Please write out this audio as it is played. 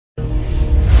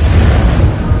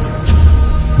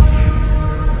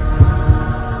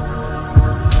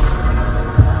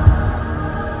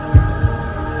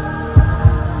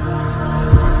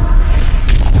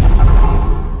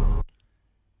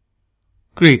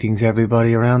Greetings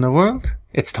everybody around the world.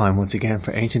 It's time once again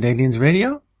for Ancient Aliens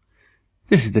Radio.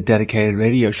 This is the dedicated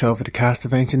radio show for the cast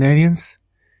of Ancient Aliens.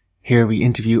 Here we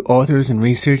interview authors and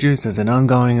researchers as an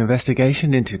ongoing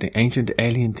investigation into the ancient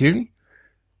alien theory.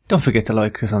 Don't forget to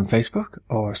like us on Facebook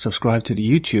or subscribe to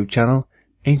the YouTube channel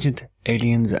Ancient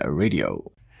Aliens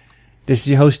Radio. This is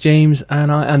your host James,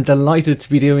 and I am delighted to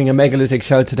be doing a megalithic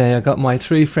show today. I've got my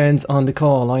three friends on the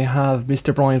call. I have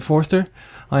Mr. Brian Forster,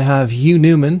 I have Hugh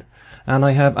Newman, and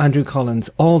I have Andrew Collins,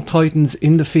 all titans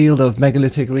in the field of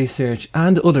megalithic research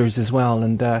and others as well.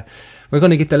 And we're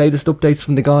going to get the latest updates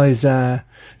from the guys.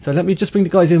 So let me just bring the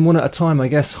guys in one at a time, I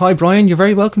guess. Hi, Brian. You're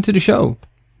very welcome to the show.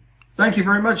 Thank you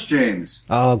very much, James.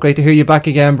 Oh, great to hear you back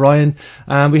again, Brian.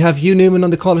 We have Hugh Newman on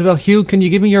the call as well. Hugh, can you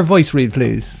give me your voice read,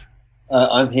 please?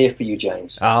 I'm here for you,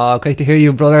 James. Oh, great to hear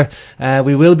you, brother.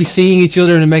 We will be seeing each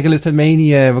other in a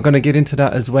Megalithomania. We're going to get into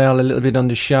that as well a little bit on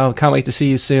the show. Can't wait to see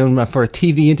you soon for a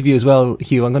TV interview as well,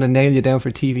 Hugh. I'm going to nail you down for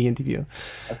a TV interview.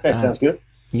 Okay, sounds good.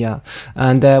 Yeah.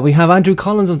 And we have Andrew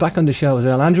Collins back on the show as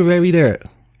well. Andrew, are you there?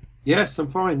 Yes, I'm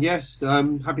fine. Yes,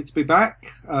 happy to be back.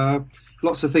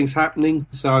 Lots of things happening,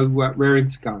 so raring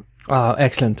to go. Oh,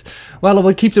 excellent. Well,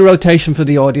 we'll keep the rotation for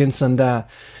the audience and...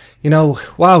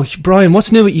 wow, Brian,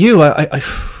 what's new with you?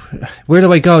 Where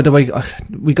do I go?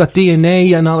 We got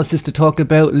DNA analysis to talk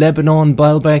about, Lebanon,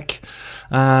 Baalbek.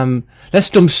 Let's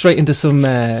jump straight into some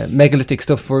megalithic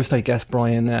stuff first, I guess,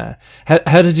 Brian.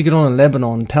 How did you get on in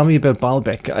Lebanon? Tell me about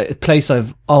Baalbek, a place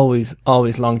I've always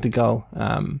longed to go.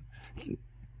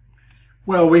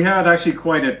 Well, we had actually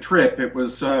quite a trip. It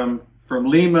was from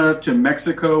Lima to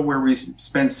Mexico, where we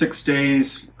spent 6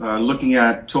 days looking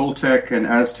at Toltec and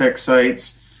Aztec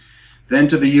sites. Then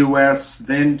to the U.S.,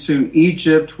 then to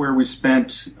Egypt, where we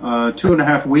spent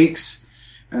 2.5 weeks,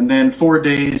 and then 4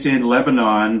 days in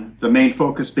Lebanon, the main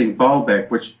focus being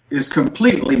Baalbek, which is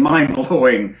completely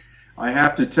mind-blowing, I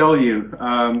have to tell you.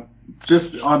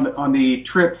 Just on the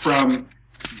trip from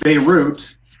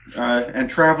Beirut and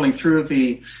traveling through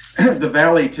the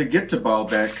valley to get to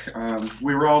Baalbek,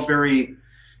 we were all very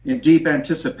in deep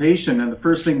anticipation, and the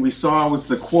first thing we saw was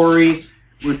the quarry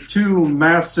with 2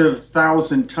 massive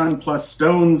 1,000-ton-plus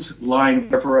stones lying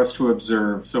there for us to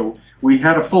observe. So we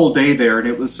had a full day there, and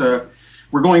it was,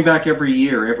 we're going back every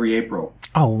year, every April.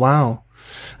 Oh, wow.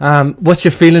 What's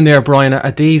your feeling there, Brian?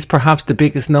 Are these perhaps the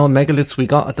biggest known megaliths we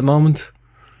got at the moment?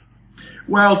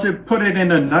 Well, to put it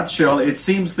in a nutshell, it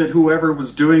seems that whoever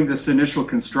was doing this initial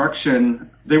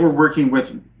construction, they were working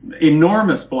with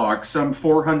enormous blocks, some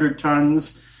 400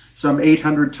 tons, some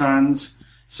 800 tons,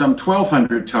 some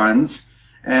 1,200 tons.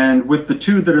 And with the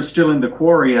 2 that are still in the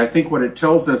quarry, I think what it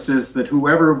tells us is that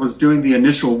whoever was doing the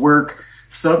initial work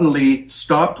suddenly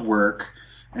stopped work,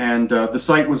 and the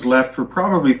site was left for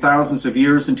probably thousands of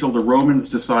years until the Romans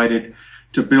decided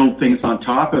to build things on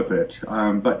top of it.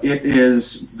 But it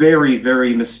is very,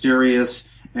 very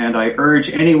mysterious, and I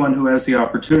urge anyone who has the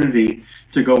opportunity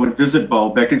to go and visit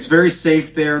Baalbek. It's very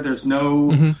safe there. There's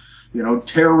no,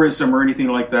 terrorism or anything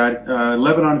like that.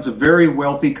 Lebanon is a very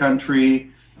wealthy country.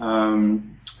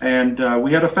 And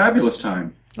we had a fabulous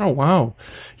time. Oh, wow.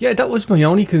 Yeah, that was my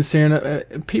only concern.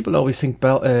 People always think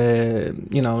about,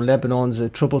 Lebanon's a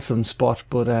troublesome spot,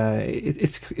 but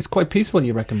it's quite peaceful,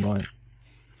 you reckon, Brian?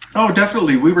 Oh,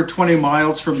 definitely. We were 20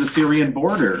 miles from the Syrian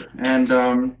border, and,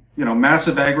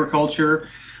 massive agriculture,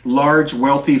 large,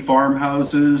 wealthy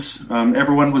farmhouses.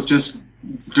 Everyone was just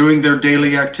doing their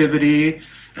daily activity.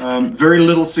 Very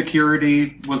little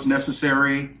security was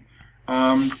necessary.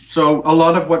 So a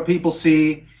lot of what people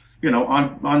see,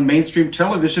 on mainstream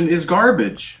television is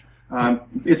garbage.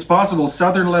 It's possible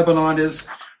southern Lebanon is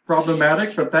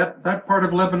problematic, but that part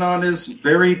of Lebanon is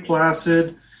very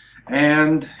placid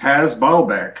and has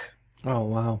Baalbek. Oh,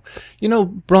 wow.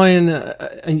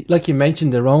 Brian, like you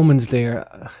mentioned, the Romans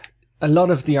there, a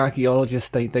lot of the archaeologists,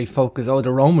 they focus,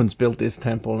 the Romans built this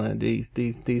temple and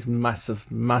these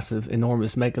massive,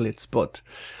 enormous megaliths, but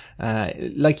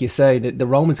like you say, the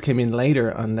Romans came in later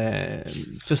and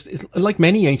it's like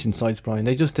many ancient sites, Brian,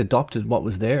 they just adopted what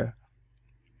was there.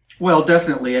 Well,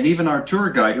 definitely. And even our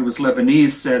tour guide, who was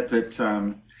Lebanese, said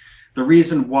that the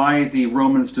reason why the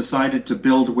Romans decided to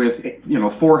build with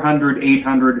 400,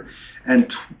 800,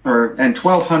 and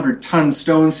 1,200 ton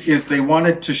stones is they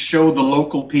wanted to show the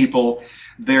local people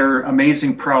their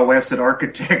amazing prowess at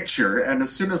architecture. And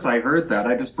as soon as I heard that,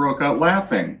 I just broke out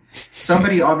laughing.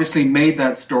 Somebody obviously made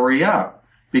that story up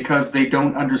because they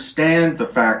don't understand the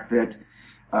fact that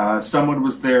someone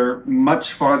was there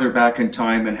much farther back in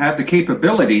time and had the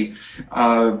capability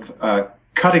of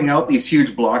cutting out these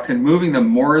huge blocks and moving them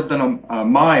more than a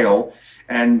mile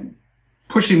and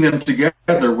pushing them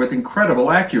together with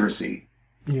incredible accuracy.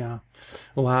 Yeah.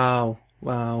 Wow.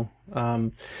 Wow.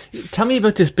 Tell me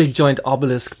about this big giant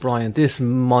obelisk, Brian, this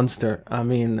monster. I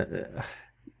mean,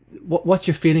 what's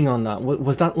your feeling on that?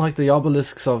 Was that like the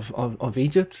obelisks of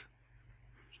Egypt?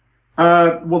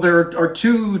 Well, there are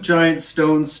two giant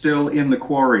stones still in the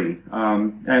quarry,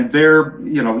 and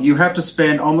you have to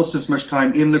spend almost as much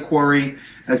time in the quarry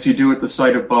as you do at the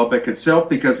site of Baalbek itself,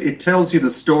 because it tells you the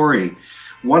story.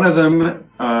 One of them,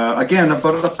 again,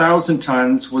 about 1,000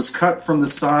 tons, was cut from the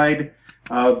side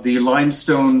of the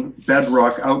limestone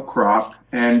bedrock outcrop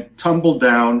and tumbled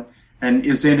down and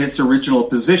is in its original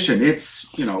position.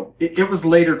 It was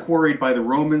later quarried by the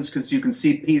Romans, because you can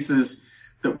see pieces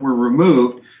that were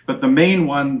removed, but the main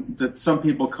one that some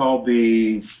people call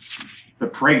the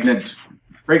pregnant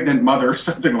mother, or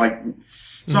something like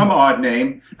some odd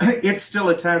name, it's still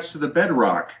attached to the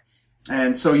bedrock.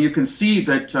 And so you can see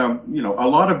that, a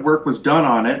lot of work was done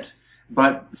on it,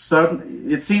 but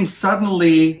it seems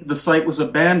suddenly the site was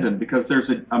abandoned, because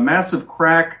there's a massive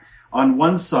crack on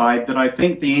one side that I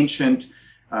think the ancient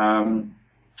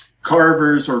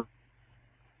carvers or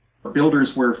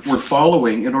builders were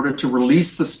following in order to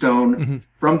release the stone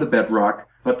from the bedrock,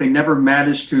 but they never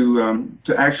managed to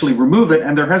actually remove it.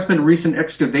 And there has been recent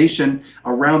excavation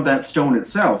around that stone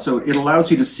itself, so it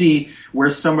allows you to see where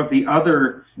some of the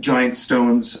other giant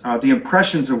stones, the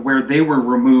impressions of where they were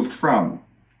removed from.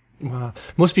 Wow,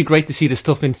 must be great to see the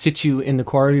stuff in situ in the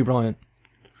quarry, Brian.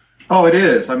 Oh, it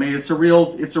is. I mean, it's a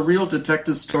real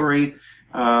detective story.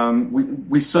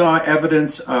 We saw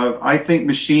evidence of, I think,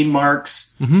 machine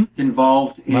marks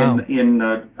involved in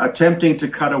attempting to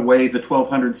cut away the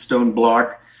 1,200 stone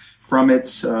block from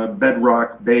its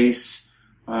bedrock base.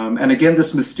 And again,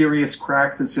 this mysterious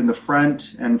crack that's in the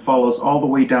front and follows all the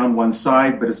way down one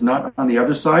side, but is not on the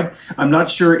other side. I'm not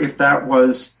sure if that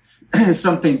was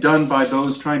something done by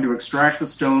those trying to extract the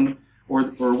stone,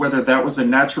 or whether that was a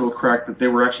natural crack that they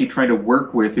were actually trying to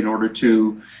work with in order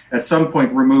to, at some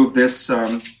point, remove this,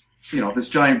 this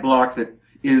giant block that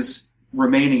is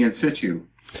remaining in situ.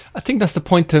 I think that's the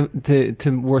point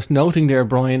to worth noting there,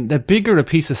 Brian. The bigger a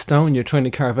piece of stone you're trying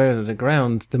to carve out of the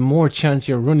ground, the more chance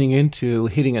you're running into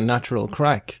hitting a natural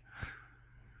crack.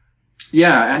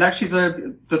 Yeah, and actually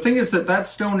the thing is that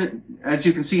stone, as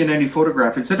you can see in any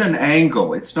photograph, it's at an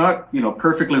angle. It's not,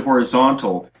 perfectly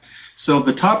horizontal. So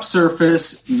the top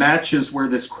surface matches where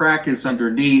this crack is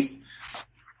underneath.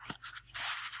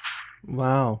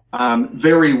 Wow.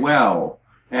 Very well.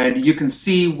 And you can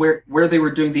see where they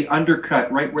were doing the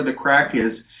undercut, right where the crack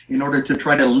is, in order to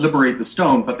try to liberate the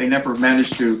stone, but they never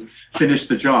managed to finish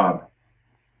the job.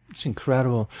 It's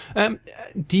incredible.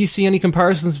 Do you see any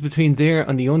comparisons between there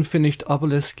and the unfinished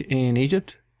obelisk in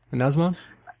Egypt, in Aswan?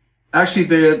 Actually,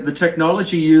 the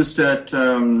technology used at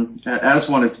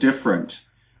Aswan is different.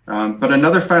 But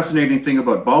another fascinating thing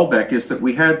about Baalbek is that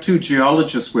we had two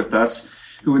geologists with us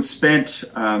who had spent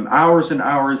hours and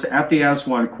hours at the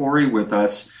Aswan quarry with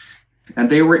us, and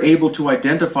they were able to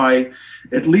identify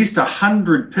at least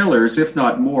 100 pillars, if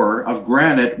not more, of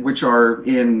granite, which are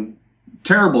in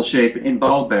terrible shape in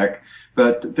Baalbek,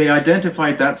 but they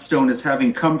identified that stone as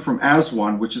having come from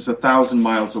Aswan, which is 1,000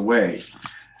 miles away.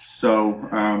 So,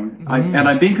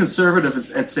 I'm being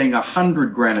conservative at saying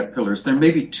 100 granite pillars. There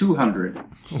may be 200.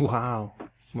 Wow.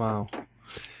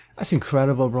 That's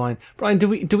incredible, Brian. Brian, do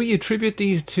we attribute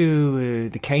these to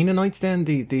the Canaanites then?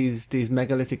 These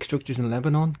megalithic structures in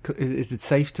Lebanon? Is it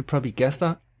safe to probably guess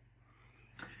that?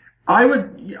 I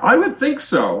would think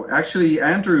so. Actually,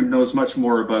 Andrew knows much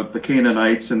more about the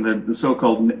Canaanites and the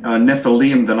so-called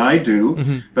Nephilim than I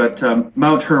do. But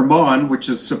Mount Hermon, which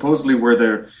is supposedly where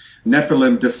the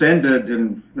Nephilim descended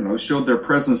and showed their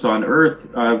presence on Earth,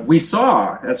 we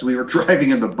saw as we were driving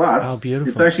in the bus. Oh, beautiful.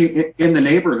 It's actually in the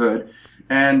neighborhood,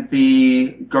 and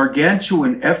the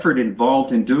gargantuan effort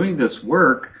involved in doing this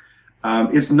work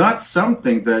is not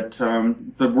something that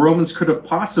the Romans could have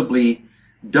possibly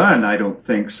done, I don't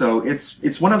think. So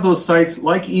it's one of those sites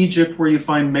like Egypt where you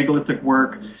find megalithic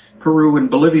work, Peru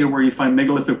and Bolivia where you find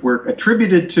megalithic work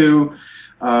attributed to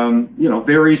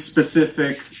very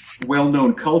specific,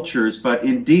 well-known cultures. But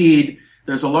indeed,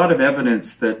 there's a lot of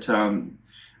evidence that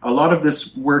a lot of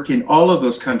this work in all of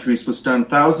those countries was done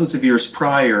thousands of years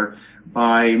prior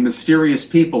by mysterious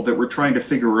people that we're trying to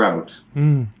figure out.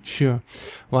 Sure.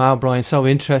 Wow, Brian, so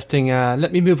interesting.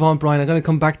 Let me move on, Brian. I'm going to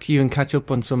come back to you and catch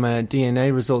up on some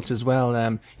DNA results as well.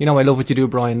 I love what you do,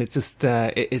 Brian. It's just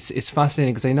it's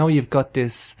fascinating because I know you've got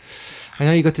this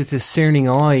discerning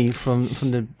eye from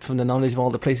the knowledge of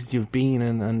all the places you've been,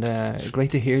 and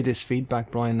great to hear this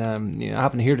feedback, Brian. I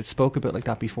haven't heard it spoke about like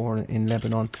that before in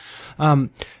Lebanon.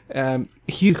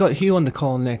 Hugh on the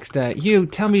call next. Hugh,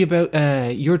 tell me about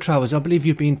your travels. I believe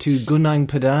you've been to Gunung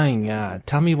Padang.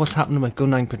 Tell me what's happening with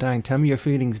Gunung Padang. Tell me your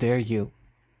feelings there, Hugh.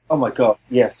 Oh my God,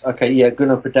 yes. Okay, yeah,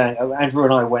 Gunung Padang. Andrew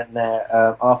and I went there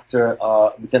after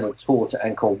we did a tour to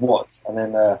Angkor Wat, and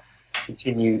then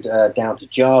continued down to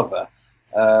Java.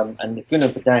 And the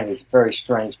Gunung Padang is a very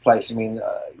strange place. I mean,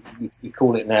 we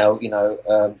call it now,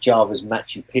 Java's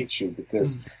Machu Picchu,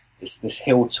 because it's this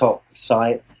hilltop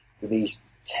site with these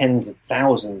tens of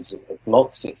thousands of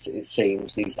blocks, it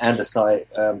seems, these andesite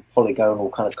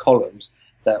polygonal kind of columns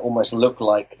that almost look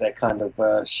like they're kind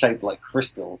of shaped like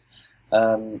crystals,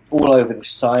 all over the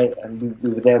site. And we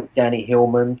were there with Danny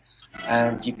Hillman,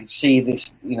 and you could see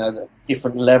this, the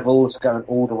different levels going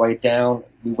all the way down.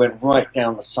 We went right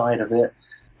down the side of it.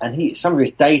 And some of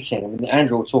his dating, I mean,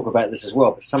 Andrew will talk about this as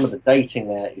well, but some of the dating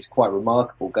there is quite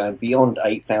remarkable, going beyond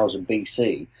 8,000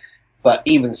 BC. But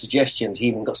even suggestions, he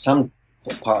even got some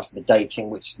parts of the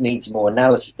dating which needs more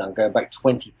analysis done, going back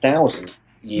 20,000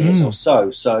 years or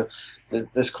so. So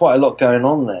there's quite a lot going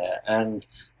on there, and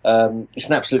it's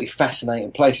an absolutely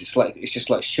fascinating place. It's just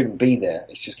like shouldn't be there.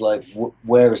 It's just like,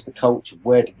 where is the culture?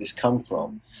 Where did this come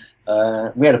from?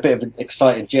 We had a bit of an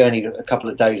exciting journey a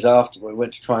couple of days after. We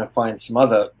went to try and find some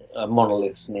other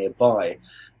monoliths nearby,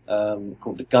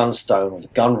 called the Gunstone or the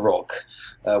Gun Rock,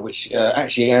 which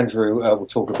actually Andrew will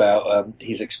talk about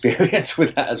his experience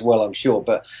with that as well, I'm sure.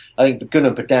 But I think the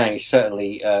Gunung Padang is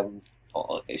certainly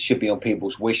it should be on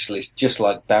people's wish list, just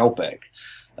like Baalbek.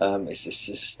 It's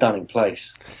a stunning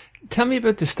place. Tell me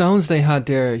about the stones they had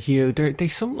there, Hugh. They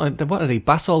some like, what are they?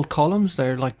 Basalt columns?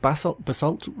 They're like basalt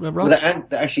rocks. Well,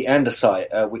 they're actually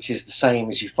andesite, which is the same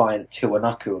as you find at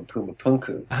Tiwanaku and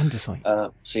Pumapunku.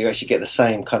 Andesite. So you actually get the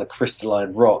same kind of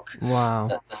crystalline rock.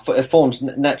 Wow. It forms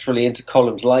naturally into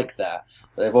columns like that.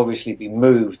 But they've obviously been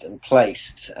moved and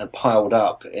placed and piled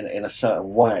up in a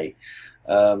certain way.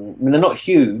 I mean, they're not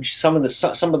huge. Some of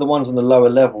the ones on the lower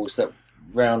levels that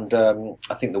round,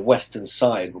 I think the western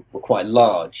side were quite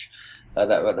large,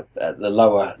 that were at the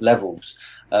lower levels.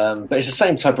 But it's the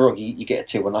same type of rock you get at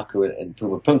Tiwanaku and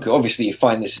Pumapunku. Obviously, you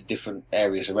find this in different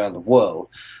areas around the world.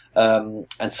 And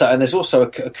there's also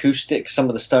acoustic. Some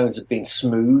of the stones have been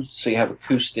smoothed, so you have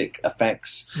acoustic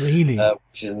effects. Really?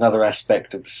 Which is another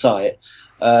aspect of the site.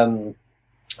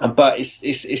 But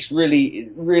it's really,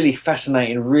 really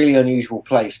fascinating, really unusual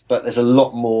place, but there's a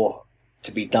lot more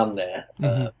to be done there.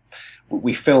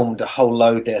 We filmed a whole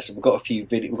load there, so we've got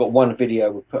we've got one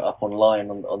video we put up online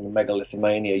on the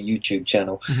Megalithomania YouTube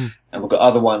channel, and we've got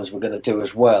other ones we're going to do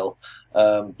as well.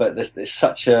 But there's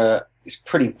it's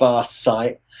pretty vast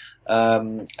site,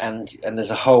 and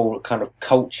there's a whole kind of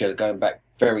culture going back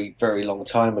very, very long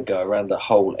time ago around the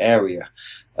whole area.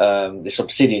 This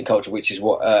obsidian culture, which is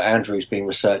what Andrew's been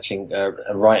researching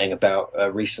and writing about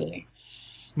recently.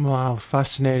 Wow,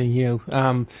 fascinating, Hugh.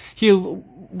 Hugh,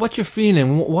 what's your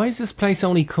feeling? Why has this place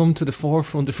only come to the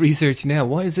forefront of research now?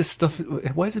 Why has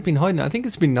it been hiding? I think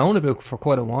it's been known about for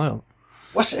quite a while.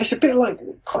 Well, it's a bit like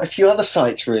quite a few other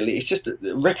sites, really. It's just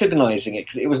recognising it,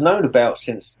 because it was known about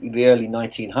since the early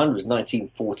 1900s,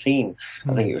 1914,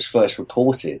 I think it was first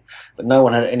reported, but no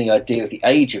one had any idea of the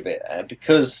age of it. And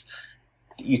because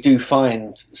you do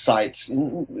find sites,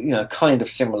 kind of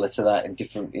similar to that in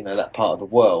different, that part of the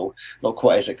world, not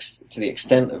quite to the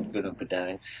extent of Gunung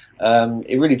Padang.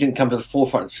 It really didn't come to the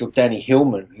forefront until Danny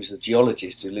Hillman, who's a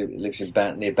geologist who lives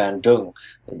near Bandung,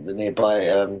 the nearby,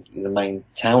 the main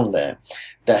town there,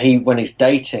 that when his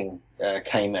dating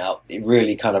came out, it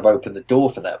really kind of opened the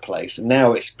door for that place. And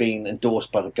now it's been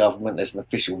endorsed by the government. There's an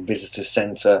official visitor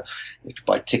centre. You can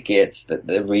buy tickets, that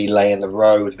they're relaying the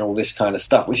road and all this kind of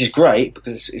stuff, which is great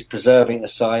because it's preserving the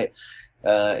site.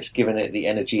 It's giving it the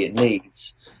energy it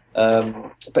needs.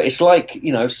 But it's like,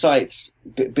 sites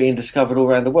being discovered all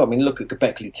around the world. I mean, look at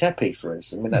Gobekli Tepe, for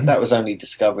instance. I mean, that was only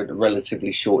discovered a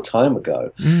relatively short time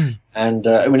ago. And,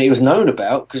 it was known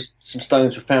about because some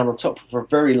stones were found on top for a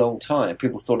very long time.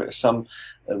 People thought it was some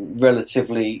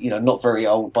relatively, not very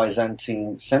old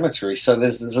Byzantine cemetery. So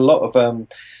there's a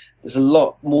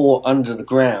lot more under the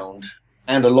ground,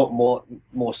 and a lot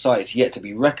more sites yet to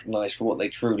be recognised for what they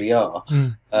truly are.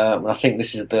 And I think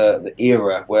this is the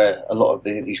era where a lot of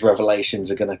these revelations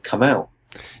are going to come out.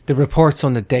 The reports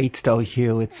on the dates, though,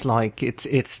 Hugh, it's like another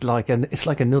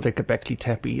Gobekli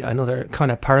Tepe, another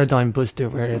kind of paradigm buster,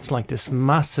 where it's like this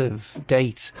massive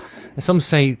date. Some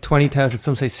say 20,000,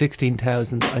 some say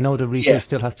 16,000. I know the research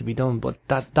still has to be done, but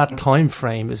that time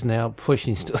frame is now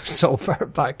pushing so far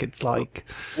back. It's like,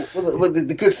 well,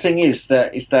 the good thing is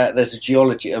that there's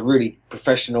a really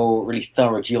professional, really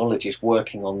thorough geologist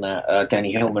working on that,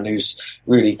 Danny Hillman, who's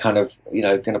really kind of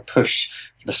going to push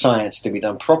the science to be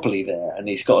done properly there, and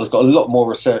he's got a lot more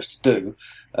research to do.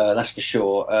 That's for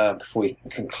sure. Before we can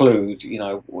conclude,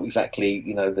 exactly,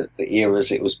 the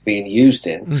eras it was being used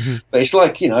in. Mm-hmm. But it's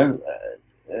like,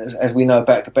 as we know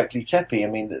about Gobekli Tepe, I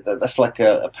mean, that's like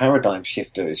a paradigm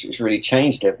shifter. It's really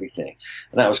changed everything.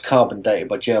 And that was carbon dated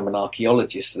by German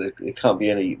archaeologists. So there can't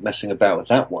be any messing about with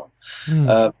that one.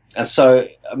 Mm. And so,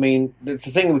 I mean, the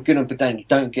thing with Gunung Padang, you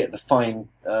don't get the fine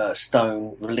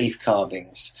stone relief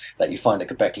carvings that you find at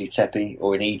Gobekli Tepe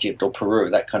or in Egypt or Peru,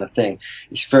 that kind of thing.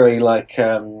 It's very like,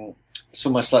 it's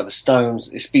almost like the stones,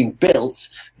 it's been built,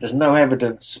 there's no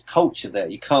evidence of culture there.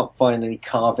 You can't find any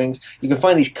carvings. You can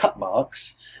find these cut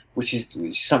marks, which is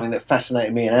something that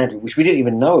fascinated me and Andrew, which we didn't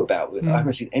even know about. I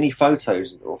haven't seen any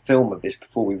photos or film of this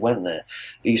before we went there.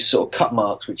 These sort of cut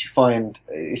marks, which you find,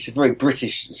 it's a very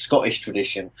British and Scottish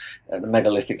tradition at the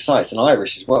megalithic sites, and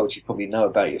Irish as well, which you probably know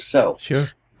about yourself. Sure.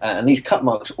 And these cut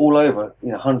marks all over,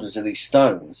 hundreds of these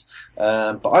stones.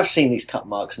 But I've seen these cut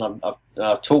marks, and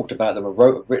I've talked about them and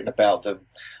written about them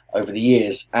over the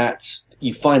years.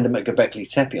 You find them at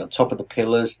Gobekli Tepe on top of the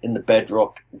pillars, in the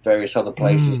bedrock, and various other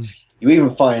places. You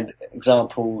even find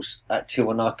examples at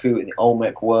Tiwanaku, in the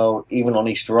Olmec world, even on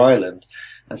Easter Island.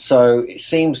 And so it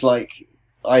seems like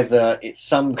either it's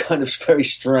some kind of very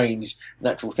strange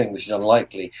natural thing, which is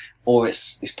unlikely, or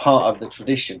it's part of the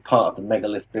tradition, part of the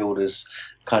megalith builders'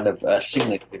 kind of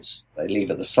signatures they leave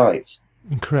at the sites.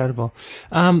 Incredible.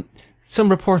 Some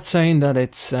reports saying that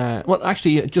it's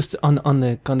actually just on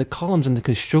the columns and the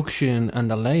construction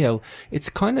and the layout, it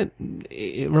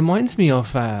reminds me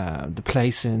of the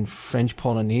place in French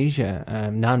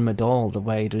Polynesia, Nan Madol, the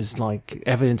way there's like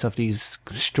evidence of these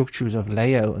structures of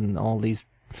layout and all these,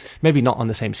 maybe not on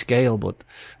the same scale, but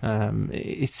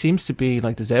it seems to be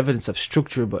like there's evidence of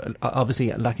structure, but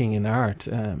obviously lacking in art.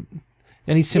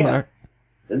 Any similar? Yeah.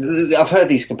 I've heard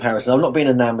these comparisons. I've not been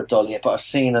in Nan Madol yet, but I've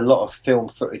seen a lot of film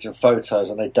footage and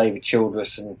photos. I know David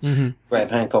Childress and Graham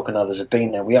Hancock and others have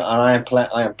been there. I am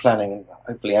planning, and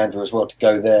hopefully Andrew as well, to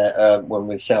go there when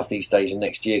we're in Southeast Asia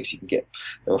next year, because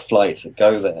there are flights that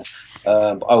go there.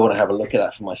 But I want to have a look at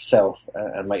that for myself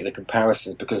and make the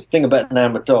comparisons, because the thing about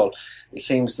Nan Madol, it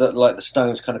seems that like the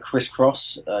stones kind of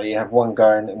crisscross. You have one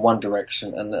going in one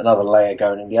direction and another layer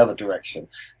going in the other direction,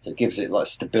 so it gives it like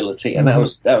stability. And that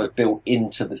was built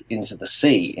into the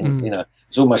sea.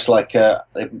 It's almost like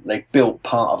they built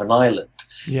part of an island.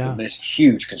 Yeah, it's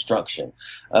huge construction.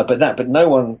 But no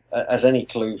one has any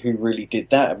clue who really did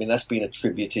that. I mean, that's been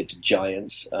attributed to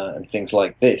giants and things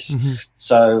like this.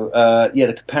 So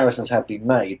the comparisons have been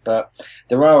made, but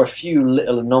there are a few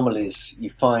little anomalies you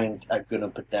find at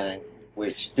Gunung Padang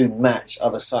which do match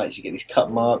other sites. You get these cut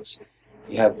marks.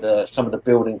 You have some of the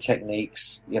building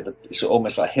techniques. You have it's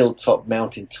almost like hilltop,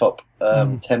 mountaintop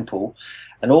temple,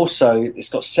 and also it's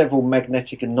got several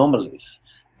magnetic anomalies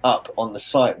up on the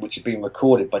site, which have been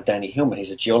recorded by Danny Hillman.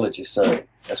 He's a geologist, so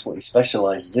that's what he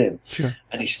specialises in. Sure.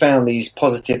 And he's found these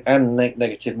positive and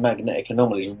negative magnetic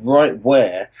anomalies right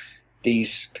where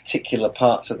these particular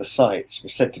parts of the sites were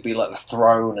said to be like the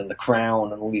throne and the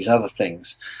crown and all these other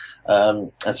things.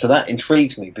 And so that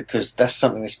intrigues me, because that's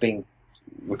something that's been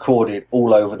recorded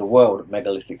all over the world at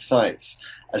megalithic sites,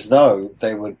 as though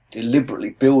they were deliberately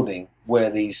building where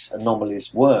these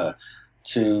anomalies were,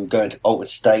 to go into altered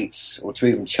states or to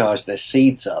even charge their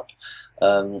seeds up.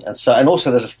 And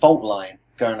also there's a fault line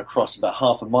going across about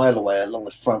half a mile away along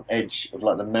the front edge of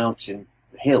like the mountain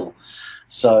hill.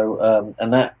 So,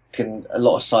 and that a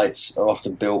lot of sites are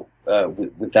often built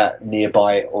with that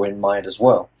nearby or in mind as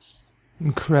well.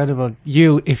 Incredible.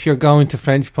 If you're going to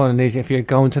French Polynesia, if you're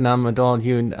going to Nan Madol,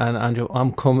 you and Andrew,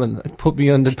 I'm coming. Put me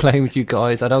on the plane with you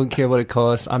guys. I don't care what it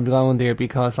costs. I'm going there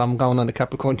because I'm going on the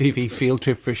Capricorn TV field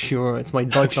trip for sure. It's my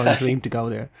lifelong dream to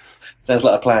go there. Sounds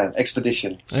like a plan.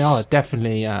 Expedition. Yeah,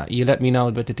 definitely. You let me know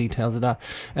about the details of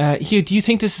that. Hugh, do you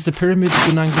think this is a pyramid,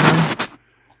 Gunung?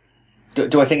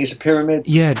 Do I think it's a pyramid?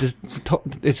 Yeah,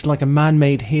 it's like a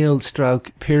man-made hill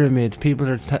stroke pyramid. People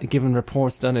are giving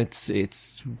reports that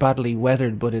it's badly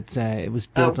weathered, but it was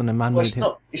built on a man-made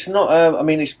hill. It's not. I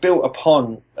mean, it's built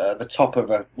upon the top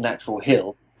of a natural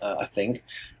hill, I think,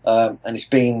 and it's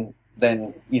been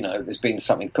then there's been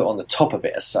something put on the top of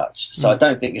it as such. So I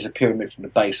don't think it's a pyramid from the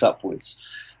base upwards,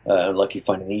 like you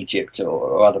find in Egypt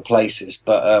or other places,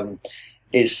 but.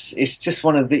 It's just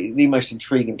one of the most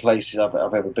intriguing places I've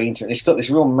ever been to, and it's got this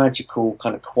real magical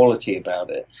kind of quality about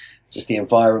it. Just the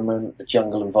environment, the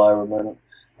jungle environment.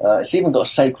 It's even got a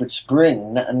sacred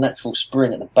spring, a natural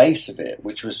spring at the base of it,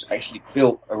 which was actually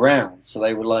built around. So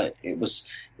they were like, it was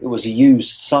a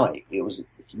used site. It was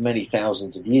many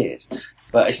thousands of years,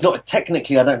 but it's not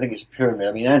technically. I don't think it's a pyramid.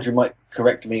 I mean, Andrew might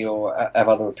correct me or have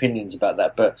other opinions about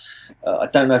that, but I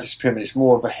don't know if it's a pyramid. It's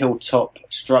more of a hilltop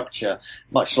structure,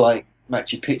 much like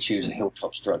Machu Picchu is a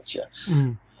hilltop structure.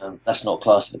 That's not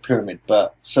classed as a pyramid,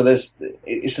 but so it's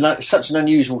such an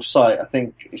unusual site. I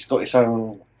think it's got its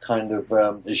own kind of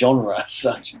genre as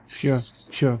such. Sure.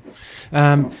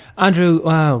 Andrew,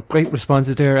 wow, great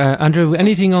responses there. Andrew,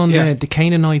 anything on the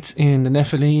Canaanites in the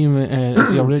Nephilim,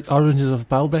 the origins of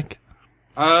Baalbek?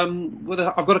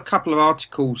 Well, I've got a couple of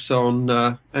articles on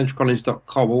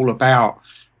andrewcollins.com all about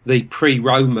the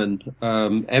pre-Roman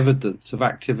evidence of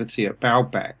activity at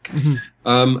Baalbek.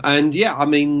 And yeah, I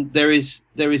mean, there is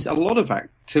a lot of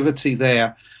activity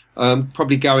there,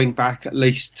 probably going back at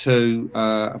least to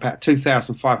about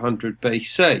 2500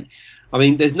 BC. I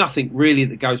mean, there's nothing really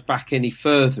that goes back any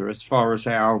further as far as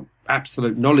our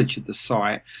absolute knowledge of the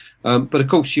site. But of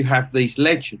course you have these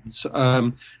legends,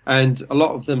 and a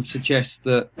lot of them suggest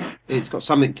that it's got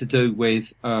something to do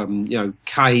with,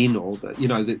 Cain, or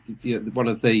one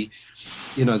of the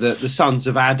sons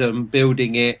of Adam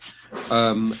building it,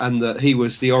 and that he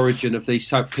was the origin of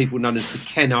these people known as the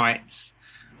Kenites,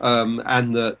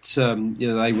 and that,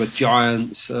 they were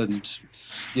giants, and,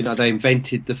 they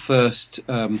invented the first,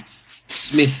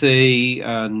 smithy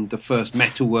and the first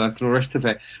metalwork and all the rest of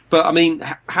it. But I mean,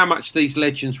 how much these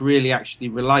legends really actually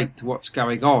relate to what's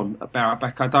going on about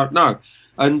Baalbek, I don't know.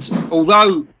 And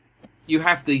although you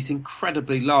have these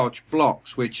incredibly large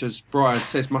blocks, which, as Brian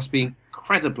says, must be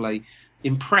incredibly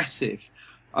impressive,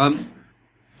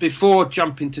 before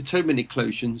jumping to too many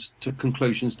conclusions,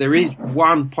 there is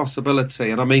one possibility,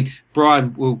 and I mean,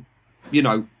 Brian will,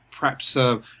 perhaps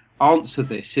answer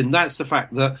this, and that's the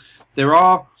fact that there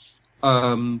are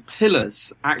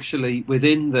pillars actually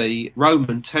within the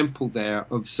Roman temple there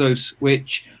of Zeus,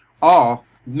 which are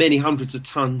many hundreds of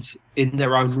tons in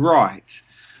their own right.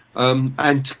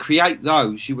 And to create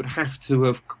those, you would have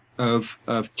to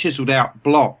have chiseled out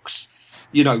blocks,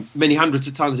 many hundreds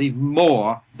of tons, even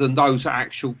more than those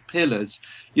actual pillars,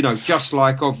 just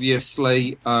like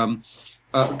obviously,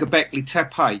 Gobekli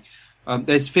Tepe.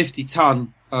 There's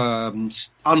 50-ton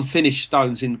unfinished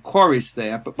stones in quarries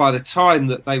there, but by the time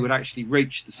that they would actually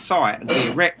reach the site and be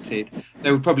erected,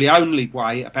 they would probably only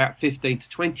weigh about 15 to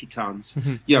 20 tons.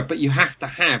 But you have to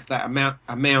have that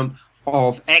amount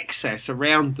of excess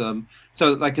around them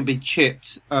so that they can be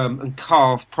chipped and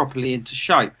carved properly into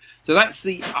shape. So that's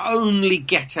the only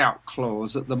get-out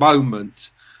clause at the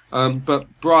moment. But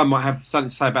Brian might have something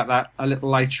to say about that a little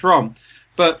later on.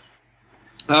 But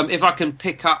if I can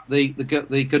pick up the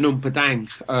Gunung Padang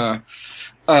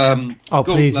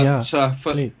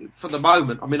for the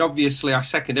moment. I mean, obviously, I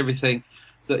second everything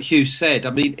that Hugh said.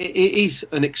 I mean, it is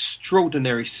an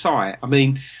extraordinary site. I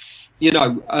mean,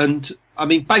 and I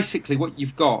mean, basically what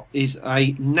you've got is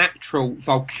a natural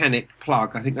volcanic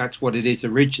plug. I think that's what it is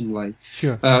originally.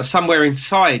 Sure. Somewhere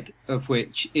inside of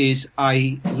which is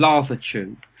a lava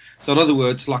tube. So in other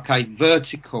words, like a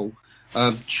vertical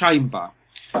chamber.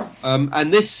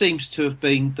 And this seems to have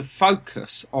been the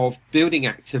focus of building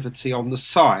activity on the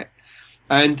site.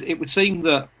 And it would seem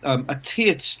that a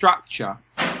tiered structure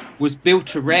was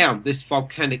built around this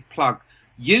volcanic plug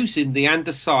using the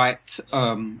andesite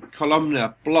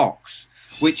columnar blocks,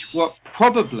 which were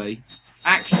probably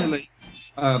actually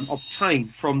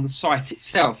obtained from the site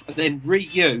itself and then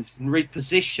reused and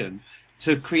repositioned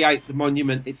to create the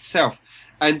monument itself.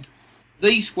 And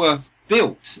these were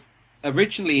built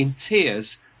originally in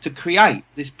tiers to create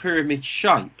this pyramid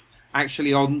shape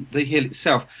actually on the hill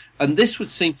itself. And this would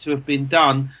seem to have been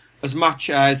done as much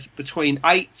as between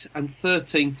 8 and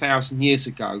 13,000 years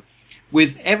ago,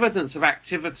 with evidence of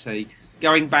activity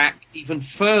going back even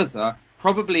further,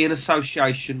 probably in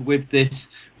association with this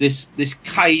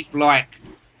cave-like,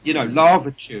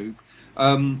 lava tube.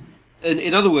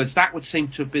 In other words, that would seem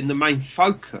to have been the main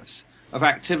focus of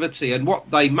activity. And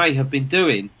what they may have been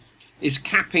doing is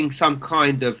capping some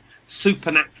kind of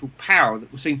supernatural power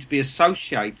that would seem to be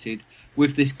associated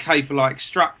with this cave-like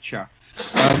structure.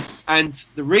 And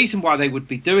the reason why they would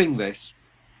be doing this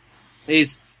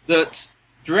is that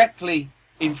directly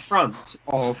in front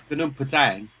of Gunung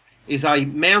Padang is a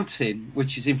mountain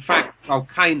which is in fact a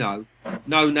volcano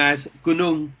known as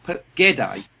Gunung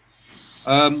Gede.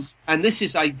 And this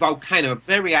is a volcano, a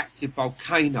very active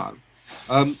volcano.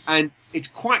 And it's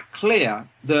quite clear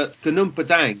that Gunung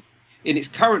Padang, in its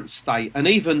current state, and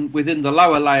even within the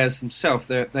lower layers themselves,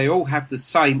 they all have the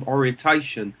same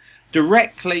orientation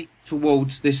directly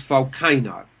towards this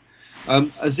volcano,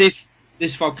 as if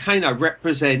this volcano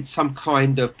represents some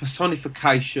kind of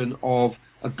personification of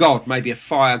a god, maybe a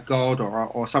fire god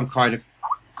or some kind of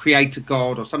creator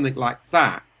god or something like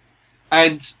that.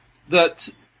 And that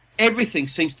everything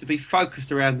seems to be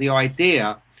focused around the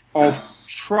idea of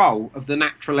control of the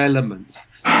natural elements.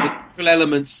 The natural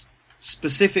elements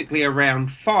specifically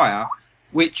around fire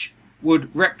which would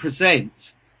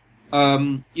represent,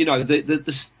 the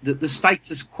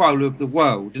status quo of the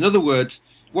world. In other words,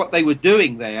 what they were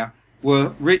doing there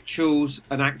were rituals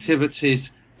and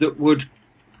activities that would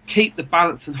keep the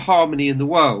balance and harmony in the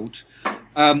world,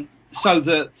 so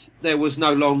that there was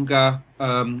no longer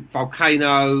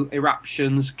volcano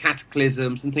eruptions,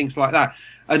 cataclysms, and things like that.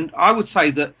 And I would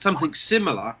say that something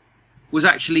similar was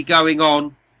actually going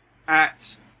on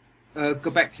at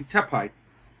Gobekli Tepe.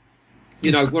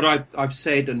 What I've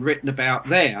said and written about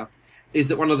there is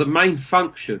that one of the main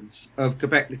functions of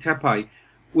Gobekli Tepe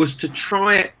was to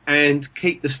try and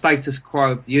keep the status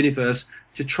quo of the universe,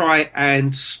 to try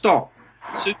and stop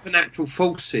supernatural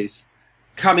forces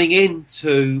coming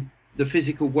into the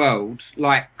physical world,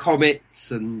 like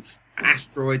comets and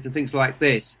asteroids and things like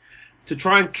this, to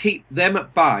try and keep them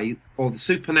at bay, or the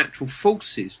supernatural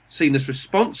forces seen as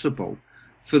responsible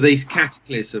for these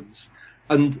cataclysms.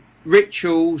 And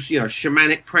rituals,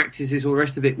 shamanic practices, all the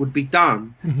rest of it would be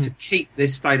done to keep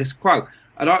this status quo.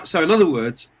 And so in other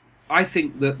words, I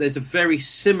think that there's a very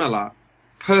similar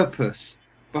purpose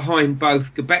behind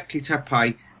both Gobekli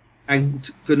Tepe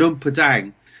and Gunung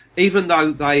Padang. Even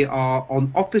though they are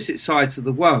on opposite sides of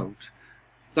the world,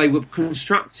 they were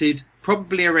constructed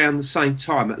probably around the same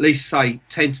time, at least say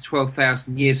 10 to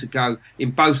 12,000 years ago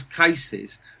in both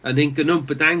cases, and in Gunung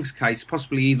Padang's case,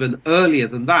 possibly even earlier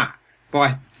than that,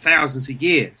 by thousands of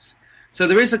years. So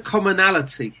there is a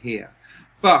commonality here.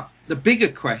 But the bigger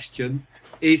question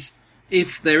is,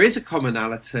 if there is a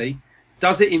commonality,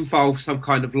 does it involve some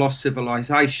kind of lost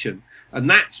civilization? And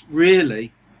that's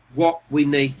really what we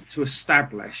need to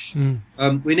establish.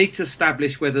 We need to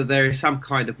establish whether there is some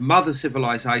kind of mother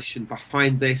civilization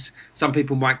behind this. Some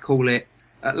people might call it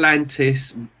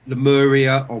Atlantis,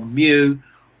 Lemuria, or Mu,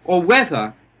 or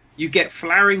whether you get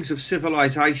flowerings of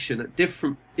civilization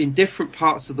in different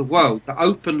parts of the world that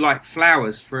open like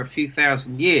flowers for a few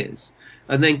thousand years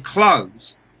and then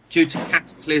close due to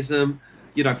cataclysm,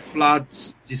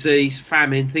 floods, disease,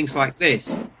 famine, things like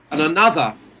this. And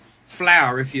another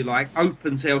flower, if you like,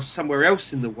 opens somewhere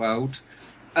else in the world,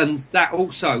 and that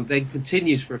also then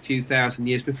continues for a few thousand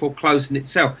years before closing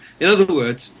itself. In other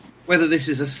words, whether this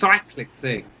is a cyclic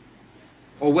thing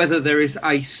or whether there is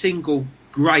a single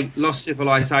great lost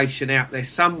civilization out there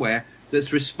somewhere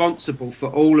that's responsible for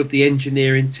all of the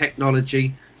engineering,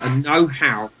 technology and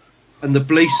know-how and the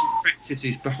beliefs and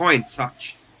practices behind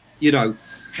such,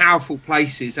 powerful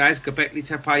places as Gobekli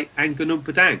Tepe and Gunung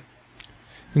Padang.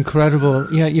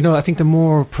 Incredible. Yeah, I think the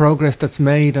more progress that's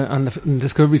made and the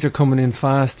discoveries are coming in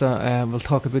faster. We'll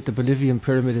talk about the Bolivian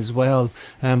pyramid as well.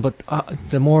 But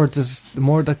the more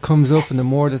that comes up and the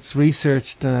more that's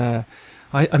researched, I'm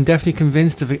definitely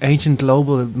convinced of ancient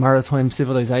global maritime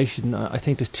civilization. I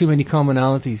think there's too many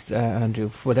commonalities,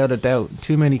 Andrew, without a doubt.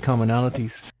 Too many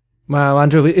commonalities. Wow,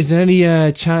 Andrew, is there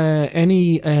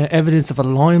any evidence of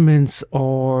alignments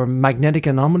or magnetic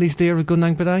anomalies there at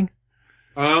Gunung Padang?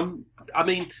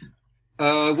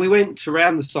 We went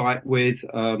around the site with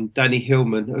Danny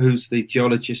Hillman, who's the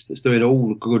geologist that's doing all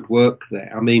the good work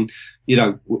there.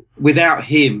 Without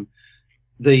him,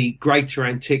 the greater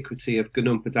antiquity of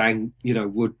Gunung Padang,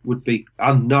 would be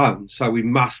unknown. So we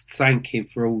must thank him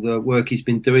for all the work he's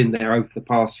been doing there over the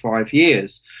past 5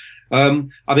 years.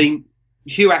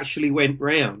 Hugh actually went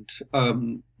round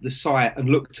the site and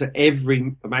looked at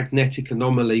every magnetic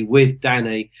anomaly with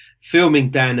Danny,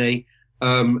 filming Danny,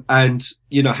 and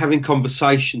having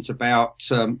conversations about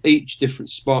each different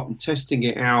spot and testing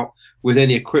it out with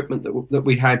any equipment that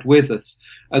we had with us.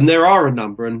 And there are a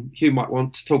number, and Hugh might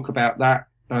want to talk about that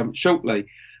shortly.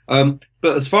 But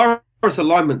as far as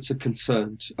alignments are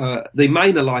concerned, the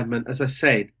main alignment, as I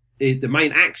said, the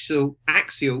main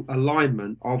axial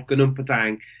alignment of Gunung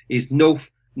Padang is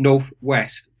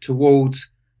north-northwest towards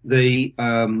the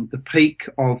peak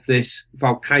of this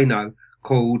volcano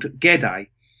called Gede.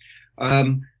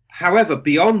 However,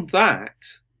 beyond that,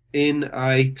 in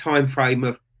a time frame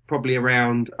of probably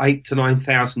around 8,000 to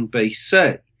 9,000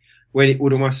 BC, when it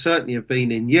would almost certainly have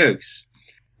been in use,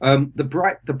 the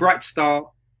bright star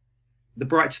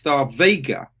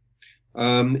Vega,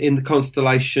 in the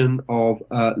constellation of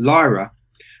Lyra,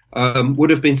 would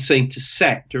have been seen to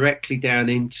set directly down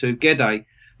into Gede.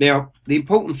 Now, the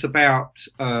importance about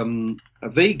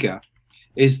Vega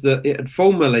is that it had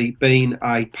formerly been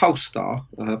a pulse star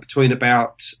between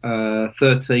about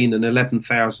 13 and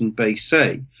 11,000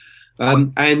 BC,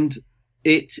 and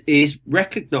it is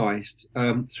recognised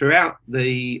throughout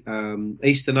the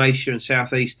Eastern Asia and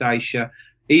Southeast Asia,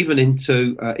 even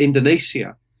into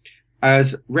Indonesia,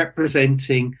 as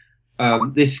representing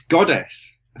this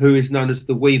goddess who is known as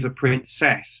the Weaver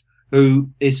Princess, who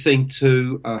is seen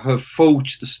to have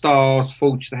forged the stars,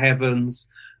 forged the heavens,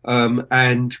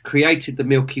 and created the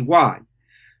Milky Way.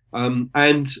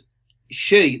 And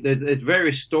there's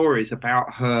various stories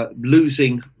about her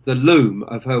losing the loom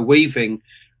of her weaving,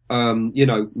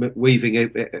 weaving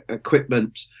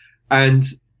equipment. And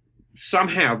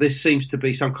somehow this seems to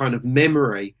be some kind of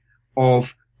memory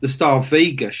of the star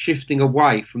Vega shifting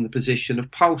away from the position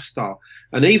of pole star.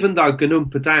 And even though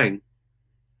Gunung Padang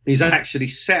is actually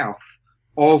south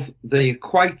of the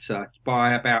equator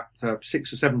by about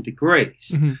 6 or 7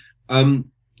 degrees,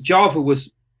 Java was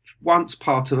once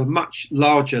part of a much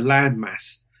larger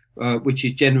landmass, which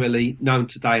is generally known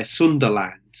today as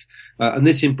Sundaland. And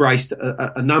this embraced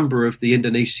a number of the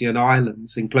Indonesian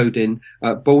islands, including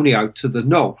Borneo to the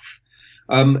north.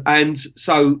 And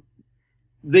so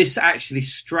this actually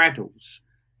straddles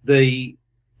the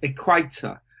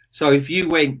equator. So if you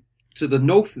went to the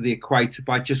north of the equator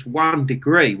by just 1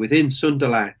 degree within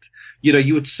Sundaland,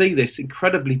 you would see this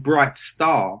incredibly bright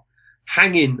star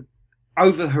hanging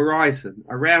over the horizon,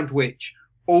 around which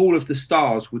all of the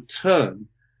stars would turn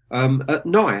at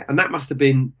night. And that must have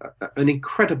been an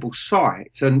incredible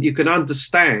sight. And you can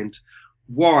understand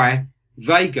why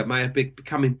Vega may have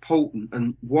become important,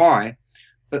 and why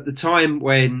at the time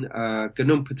when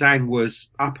Gunung Padang was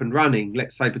up and running,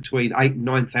 let's say between 8 and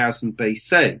 9,000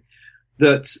 BC,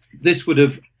 that this would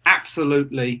have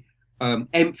absolutely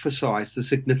emphasized the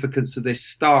significance of this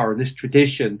star and this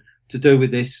tradition to do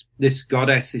with this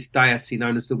goddess, this deity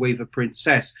known as the Weaver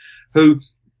Princess, who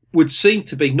would seem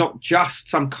to be not just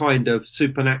some kind of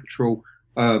supernatural,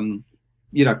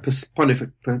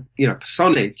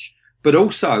 personage, but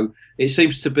also it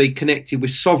seems to be connected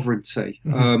with sovereignty,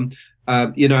 and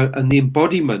the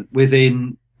embodiment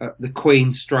within the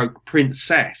queen stroke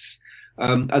princess,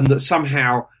 and that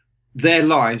somehow their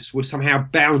lives were somehow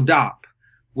bound up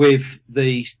with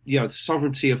the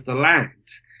sovereignty of the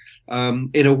land,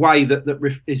 in a way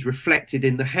that is reflected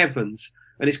in the heavens.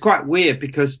 And it's quite weird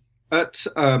because at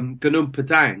Gunung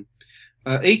Padang,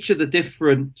 each of the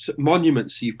different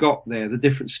monuments you've got there, the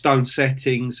different stone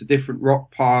settings, the different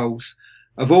rock piles,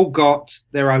 have all got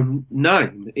their own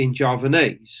name in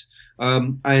Javanese.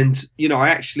 I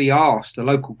actually asked a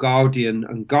local guardian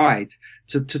and guide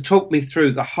to talk me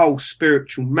through the whole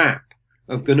spiritual map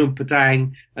of Gunung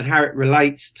Padang and how it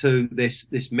relates to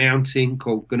this mountain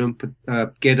called Gunung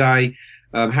Gede,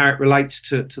 how it relates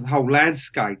to the whole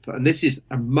landscape. And this is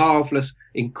a marvelous,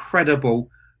 incredible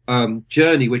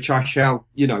journey, which I shall,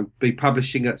 be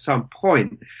publishing at some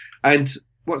point. And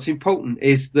what's important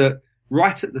is that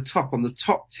right at the top, on the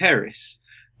top terrace,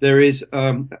 there is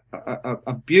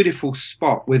a beautiful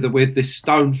spot with this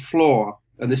stone floor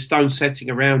and the stone setting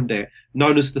around it,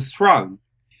 known as the throne.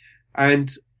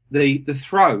 And the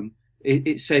throne,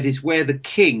 it said, is where the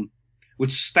king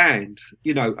would stand,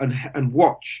 and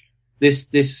watch this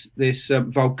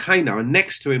volcano, and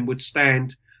next to him would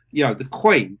stand, the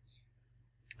queen.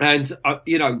 And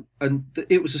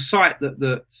it was a site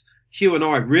that Hugh and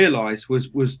I realised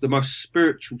was the most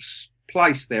spiritual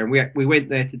place there, and we went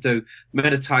there to do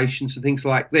meditations and things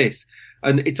like this.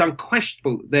 And it's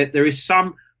unquestionable that there is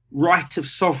some right of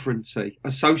sovereignty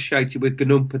associated with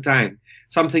Gunung Padang,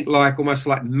 something like almost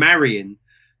like marrying,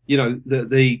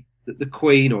 the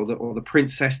queen or the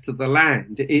princess to the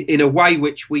land in a way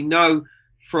which we know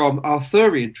from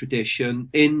Arthurian tradition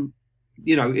in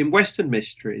Western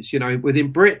mysteries,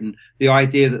 within Britain, the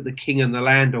idea that the king and the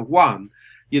land are one,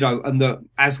 and that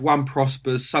as one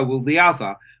prospers, so will the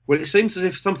other. Well, it seems as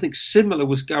if something similar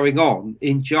was going on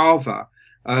in Java,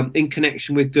 in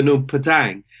connection with Gunung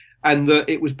Padang, and that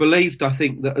it was believed, I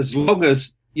think, that as long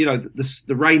as,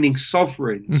 the reigning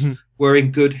sovereigns were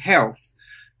in good health,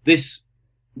 this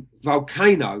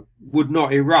volcano would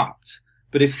not erupt.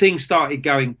 But if things started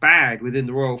going bad within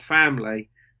the royal family,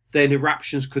 then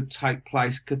eruptions could take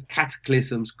place,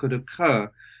 cataclysms could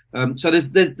occur. So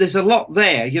there's a lot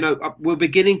there. We're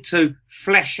beginning to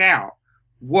flesh out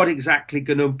what exactly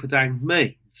Gunung Padang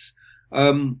means.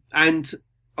 And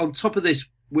on top of this,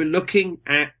 we're looking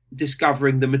at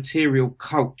discovering the material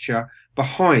culture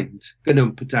behind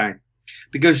Gunung Padang,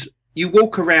 because you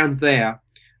walk around there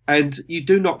and you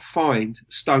do not find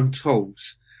stone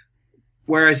tools.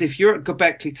 Whereas if you're at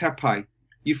Gobekli Tepe,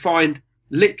 you find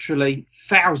literally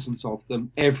thousands of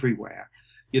them everywhere.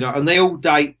 And they all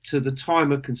date to the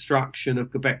time of construction of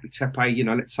Gobekli Tepe,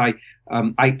 let's say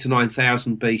 8 to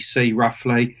 9,000 BC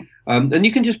roughly. And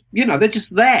you can just, they're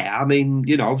just there. I mean,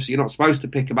 obviously you're not supposed to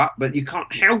pick them up, but you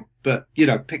can't help but,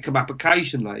 pick them up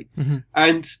occasionally.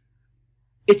 And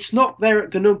it's not there at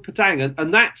Gunung Padang.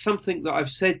 And that's something that I've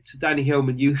said to Danny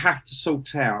Hillman, you have to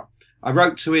sort out. I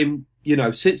wrote to him,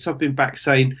 since I've been back,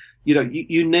 saying,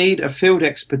 you need a field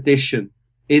expedition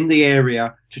in the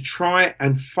area to try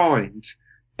and find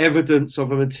evidence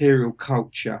of a material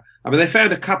culture. I mean, they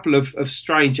found a couple of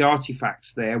strange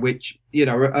artifacts there, which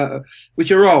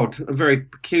are odd and very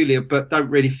peculiar, but don't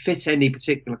really fit any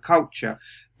particular culture.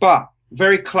 But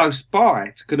very close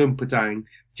by to Gunung Padang,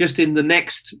 just in the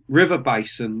next river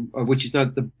basin, which is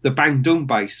the Bandung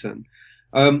Basin,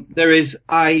 there is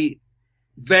a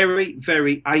very,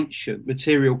 very ancient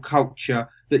material culture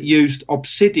that used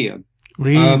obsidian.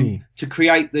 Really? To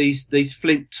create these these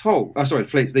stone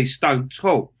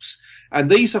tools.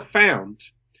 And these are found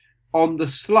on the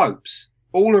slopes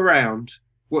all around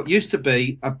what used to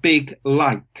be a big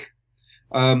lake,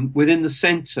 within the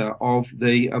center of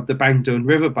the Bandung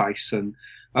River Basin.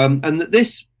 And that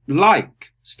this lake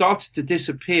started to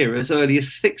disappear as early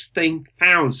as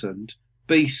 16,000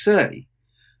 BC.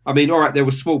 I mean, all right, there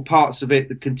were small parts of it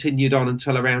that continued on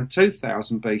until around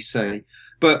 2000 BC,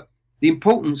 but the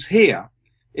importance here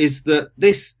is that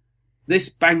this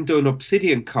Bandung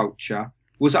obsidian culture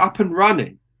was up and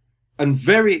running and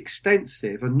very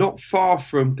extensive and not far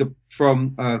from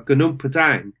Gunung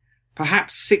Padang,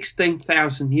 perhaps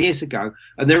 16,000 years ago.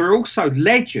 And there are also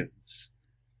legends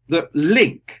that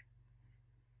link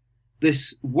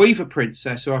this weaver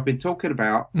princess who I've been talking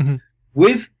about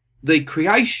with the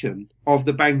creation of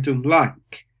the Bandung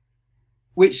Lake,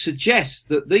 which suggests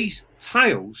that these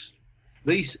tales,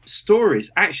 these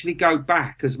stories actually go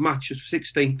back as much as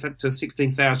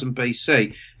 16,000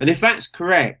 BC. And if that's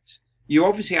correct, you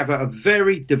obviously have a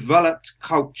very developed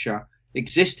culture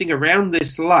existing around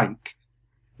this lake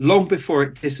long before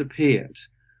it disappeared.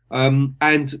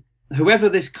 And whoever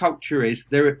this culture is,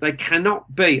 they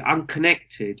cannot be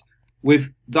unconnected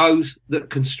with those that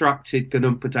constructed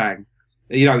Gunung Padang.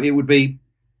 It would be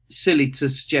silly to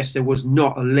suggest there was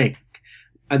not a link.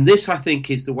 And this, I think,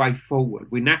 is the way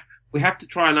forward. We have to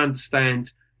try and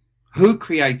understand who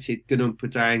created Gunung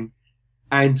Padang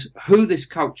and who this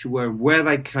culture were and where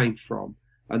they came from.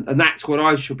 And that's what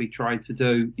I shall be trying to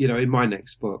do, in my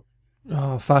next book.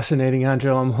 Oh, fascinating,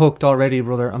 Andrew. I'm hooked already,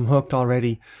 brother. I'm hooked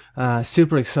already.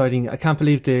 Super exciting. I can't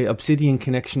believe the obsidian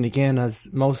connection again, as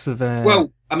most of...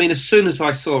 Well, I mean, as soon as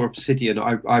I saw obsidian,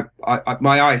 I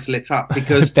my eyes lit up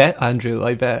because... I bet, Andrew,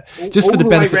 I bet. Just all for the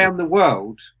benefit, way around the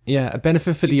world... Yeah, a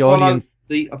benefit for the audience.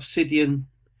 The obsidian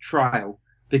trail,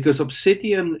 because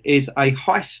obsidian is a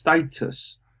high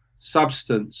status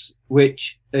substance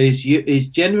which is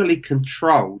generally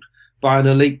controlled by an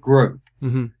elite group.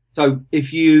 Mm-hmm. So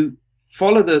if you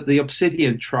follow the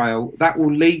obsidian trail, that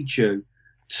will lead you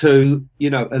to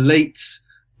elites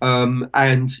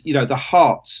and the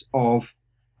hearts of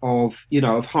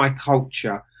high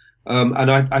culture,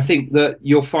 and I think that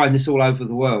you'll find this all over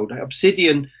the world.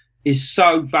 Obsidian is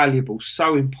so valuable,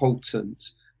 so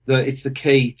important, that it's the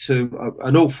key to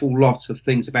an awful lot of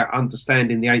things about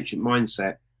understanding the ancient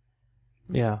mindset.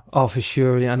 Yeah, oh, for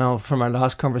sure. Yeah, I know from our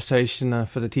last conversation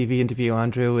for the TV interview,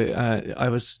 Andrew, I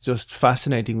was just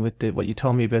fascinating with what you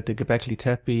told me about the Gobekli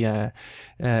Tepe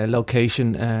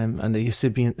location and the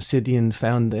obsidian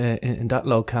found in that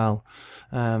locale.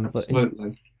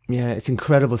 Absolutely. Yeah, it's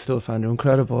incredible stuff, Andrew.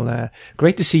 Incredible.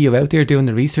 Great to see you out there doing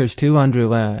the research too,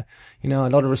 Andrew. A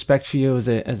lot of respect for you as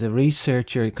a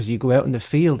researcher, because you go out in the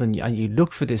field and you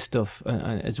look for this stuff,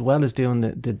 as well as doing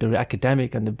the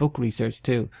academic and the book research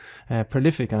too.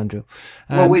 Prolific, Andrew.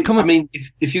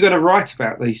 If you're going to write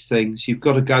about these things, you've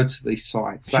got to go to these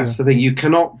sites. That's the thing. You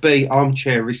cannot be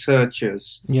armchair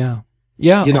researchers. Yeah.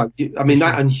 Yeah.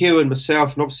 That, and Hugh and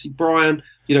myself, and obviously Brian,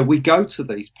 we go to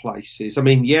these places. I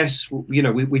mean, yes,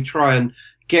 we try and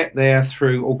get there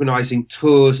through organising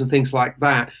tours and things like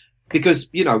that, because,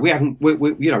 we haven't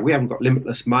got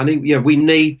limitless money. We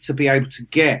need to be able to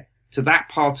get to that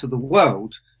part of the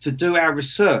world to do our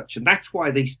research. And that's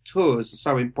why these tours are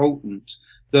so important,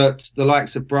 that the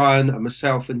likes of Brian and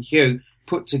myself and Hugh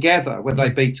put together, whether they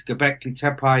be to Gobekli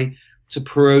Tepe, to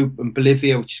Peru and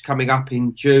Bolivia, which is coming up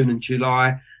in June and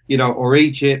July, or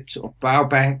Egypt or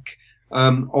Baalbek,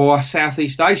 or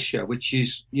Southeast Asia, which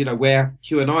is, where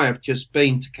Hugh and I have just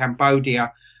been to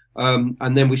Cambodia.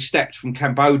 And then we stepped from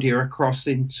Cambodia across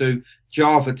into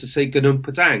Java to see Gunung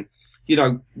Padang.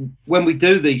 When we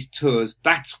do these tours,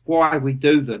 that's why we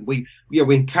do them. We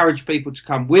encourage people to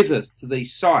come with us to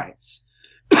these sites.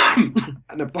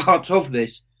 And a part of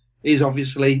this is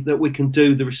obviously that we can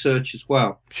do the research as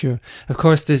well. Sure. Of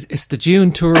course, it's the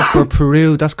June tour for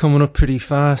Peru. That's coming up pretty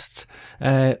fast.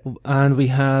 And we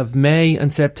have May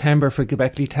and September for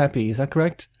Gobekli Tepe. Is that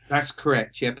correct? That's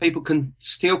correct, yeah. People can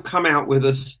still come out with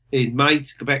us in May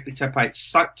to Gobekli Tepe.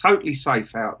 It's totally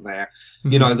safe out there.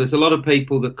 Mm-hmm. There's a lot of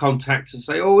people that contact us and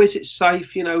say, oh, is it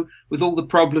safe, with all the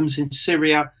problems in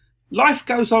Syria? life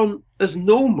goes on as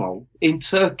normal in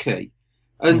Turkey,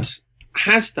 and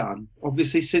has done,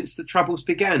 obviously, since the Troubles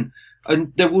began.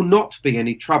 And there will not be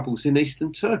any troubles in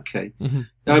eastern Turkey.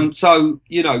 So,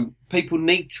 people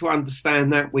need to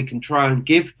understand that. We can try and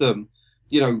give them,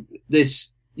 this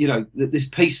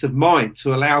peace of mind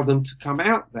to allow them to come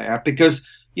out there, because,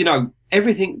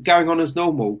 everything going on as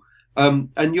normal.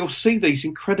 And you'll see these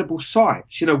incredible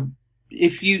sights.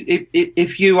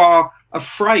 If you are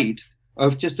afraid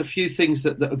of just a few things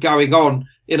that are going on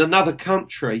in another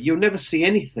country, you'll never see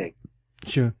anything.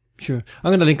 Sure. I'm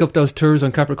going to link up those tours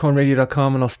on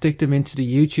CapricornRadio.com, and I'll stick them into the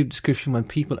YouTube description when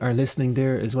people are listening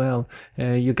there as well.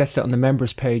 You'll get that on the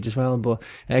members page as well. But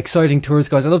exciting tours,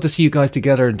 guys. I'd love to see you guys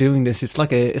together doing this. It's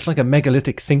like a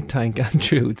megalithic think tank,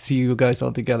 Andrew, to see you guys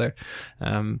all together.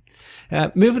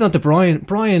 Moving on to Brian.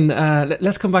 Brian,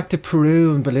 let's come back to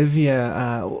Peru and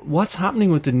Bolivia. What's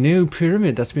happening with the new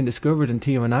pyramid that's been discovered in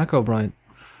Tiwanaku, Brian?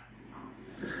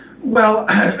 Well,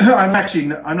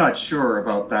 I'm not sure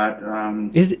about that.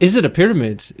 Is it a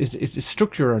pyramid? Is it a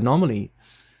structure anomaly?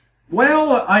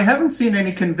 Well, I haven't seen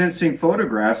any convincing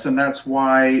photographs, and that's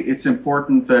why it's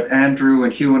important that Andrew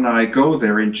and Hugh and I go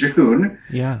there in June.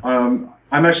 Yeah. I'm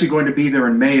actually going to be there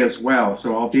in May as well,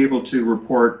 so I'll be able to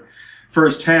report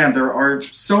firsthand. There are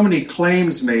so many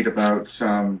claims made about,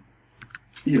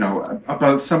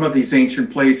 about some of these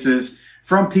ancient places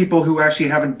from people who actually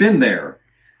haven't been there.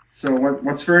 So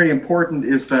what's very important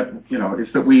is that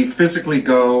we physically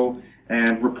go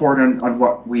and report on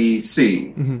what we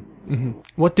see.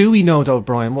 What do we know, though,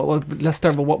 Brian? Let's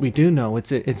start with what we do know.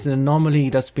 It's an anomaly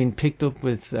that's been picked up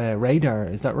with radar.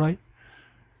 Is that right?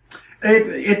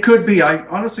 It could be. I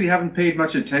honestly haven't paid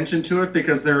much attention to it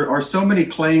because there are so many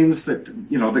claims that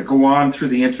that go on through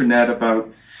the internet about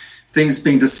things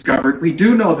being discovered. We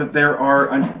do know that there are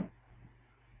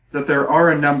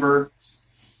a number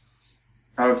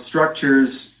of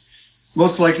structures,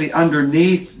 most likely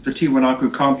underneath the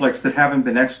Tiwanaku complex, that haven't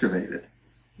been excavated.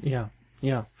 Yeah.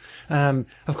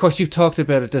 Of course, you've talked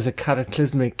about it. There's a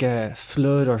cataclysmic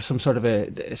flood, or some sort of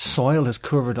a soil has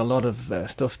covered a lot of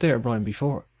stuff there, Brian,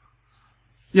 before.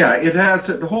 Yeah, it has.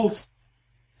 The whole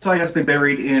site has been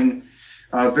buried in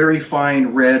very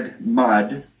fine red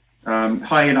mud,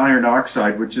 high in iron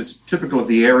oxide, which is typical of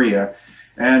the area.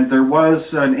 And there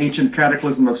was an ancient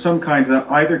cataclysm of some kind that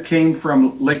either came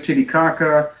from Lake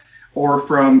Titicaca or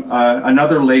from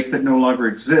another lake that no longer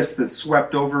exists that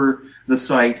swept over the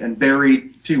site and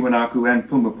buried Tiwanaku and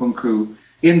Pumapunku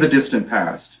in the distant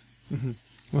past.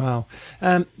 Wow.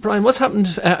 Brian, what's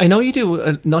happened? I know you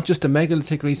do not just a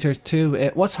megalithic research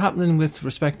too. What's happening with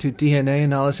respect to DNA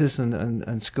analysis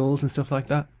and skulls and stuff like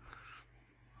that?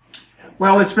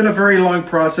 Well, it's been a very long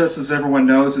process, as everyone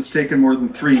knows. It's taken more than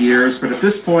 3 years, but at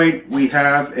this point we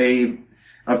have a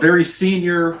very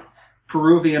senior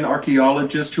Peruvian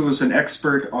archaeologist who is an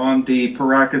expert on the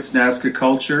Paracas Nazca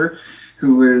culture,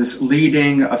 who is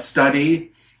leading a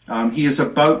study. He is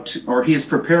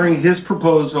preparing his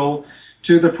proposal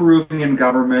to the Peruvian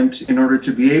government in order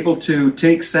to be able to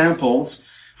take samples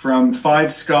from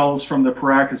 5 skulls from the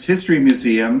Paracas History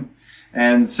Museum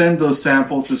and send those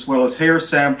samples, as well as hair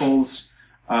samples,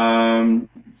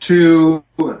 to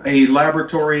a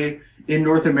laboratory in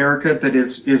North America that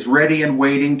is ready and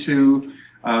waiting to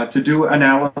do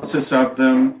analysis of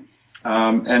them.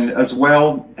 And as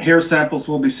well, hair samples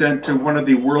will be sent to one of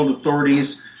the world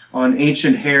authorities on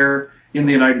ancient hair in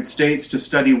the United States to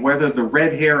study whether the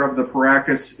red hair of the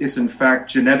Paracas is in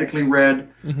fact genetically red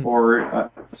or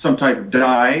some type of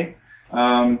dye.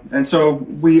 And so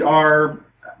we are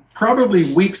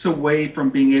probably weeks away from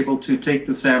being able to take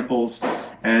the samples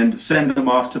and send them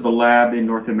off to the lab in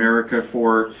North America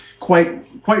for quite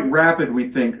rapid, we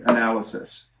think,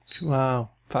 analysis. Wow.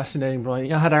 Fascinating,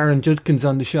 Brian. I had Aaron Judkins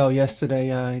on the show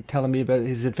yesterday telling me about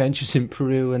his adventures in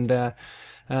Peru, and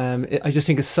I just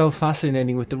think it's so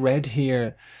fascinating with the red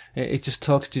here. It just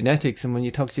talks genetics, and when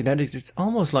you talk genetics, it's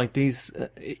almost like these.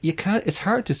 It's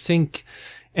hard to think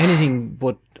anything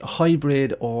but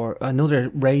hybrid or another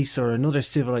race or another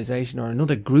civilization or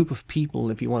another group of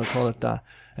people, if you want to call it that.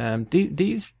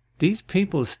 These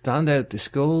people stand out. The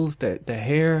skulls, the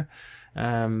hair.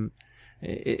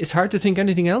 It's hard to think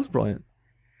anything else, Brian.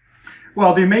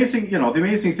 Well, the amazing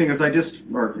thing is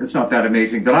it's not that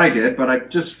amazing that I did, but I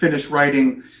just finished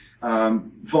writing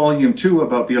volume 2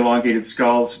 about the elongated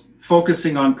skulls,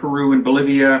 focusing on Peru and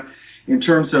Bolivia in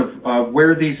terms of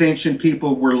where these ancient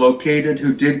people were located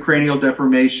who did cranial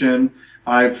deformation.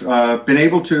 I've been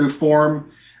able to form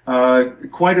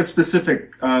quite a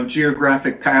specific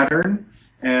geographic pattern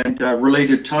and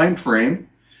related time frame.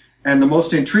 And the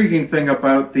most intriguing thing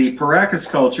about the Paracas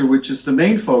culture, which is the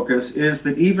main focus, is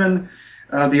that even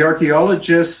the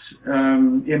archaeologists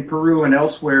in Peru and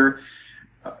elsewhere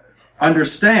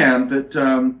understand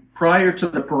that prior to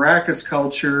the Paracas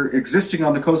culture existing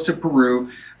on the coast of Peru,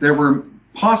 there were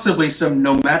possibly some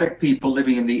nomadic people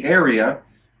living in the area,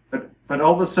 but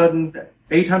all of a sudden,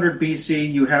 800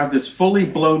 BC, you have this fully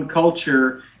blown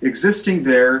culture existing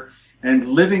there and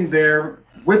living there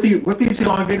with these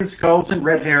elongated skulls and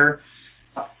red hair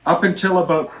up until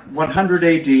about 100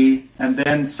 AD, and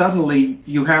then suddenly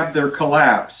you have their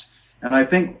collapse. And I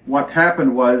think what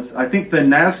happened was, I think the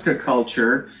Nazca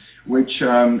culture, which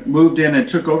moved in and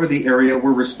took over the area,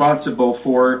 were responsible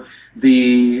for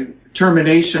the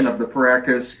termination of the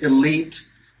Paracas elite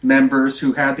members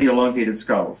who had the elongated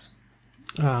skulls.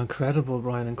 Oh, incredible,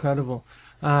 Brian, incredible.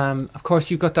 Of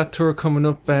course, you've got that tour coming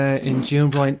up in June,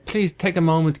 Brian. Please take a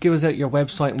moment, give us out your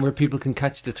website and where people can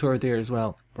catch the tour there as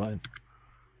well, Brian.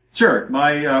 Sure.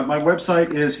 My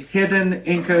website is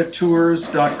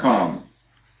hiddenincatours.com.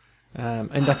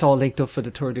 And that's all linked up for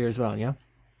the tour there as well, yeah?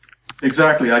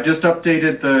 Exactly. I just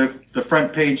updated the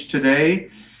front page today,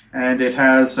 and it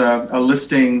has a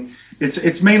listing.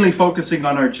 It's mainly focusing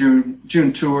on our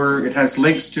June tour. It has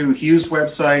links to Hugh's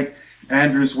website,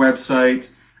 Andrew's website,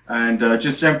 and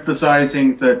just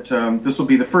emphasizing that this will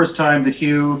be the first time that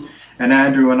Hugh and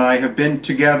Andrew and I have been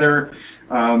together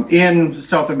in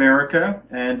South America,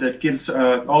 and it gives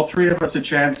all three of us a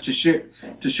chance to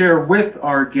share with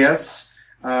our guests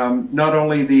not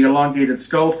only the elongated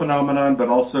skull phenomenon, but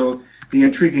also the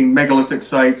intriguing megalithic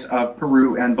sites of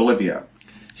Peru and Bolivia.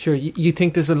 Sure. You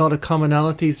think there's a lot of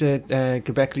commonalities at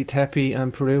Gobekli Tepe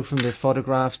and Peru from the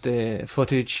photographs, the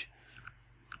footage?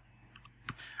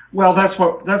 Well, that's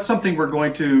something we're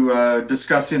going to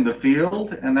discuss in the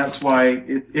field, and that's why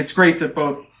it's great that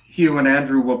both Hugh and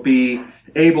Andrew will be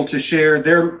able to share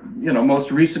their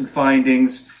most recent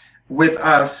findings with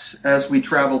us as we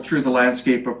travel through the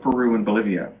landscape of Peru and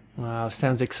Bolivia. Wow,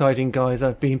 sounds exciting, guys.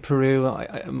 I've been Peru.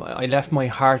 I left my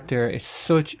heart there. It's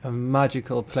such a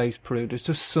magical place, Peru. There's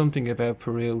just something about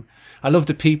Peru. I love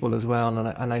the people as well,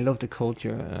 and I love the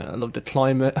culture. I love the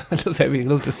climate. I love everything.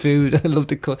 I love the food. I love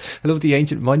the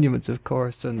ancient monuments, of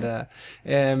course. And how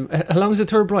long is the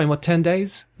tour, Brian? 10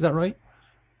 days? Is that right?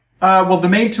 Well, the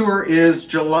main tour is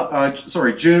June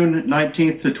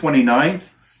 19th to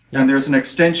 29th. And there's an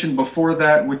extension before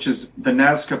that, which is the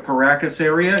Nazca Paracas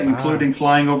area, including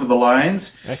flying over the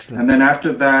lines. Excellent. And then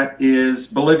after that is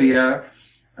Bolivia,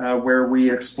 where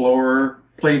we explore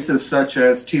places such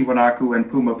as Tiwanaku and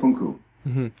Pumapunku.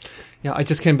 Mm-hmm. Yeah, I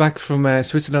just came back from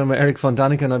Switzerland with Eric von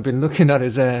Daniken. I've been looking at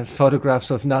his photographs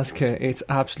of Nazca. It's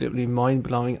absolutely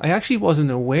mind-blowing. I actually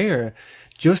wasn't aware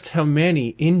just how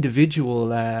many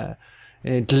individual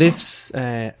glyphs,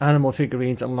 animal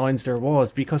figurines and lines there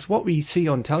was, because what we see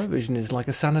on television is like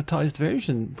a sanitized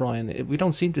version, Brian. We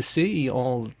don't seem to see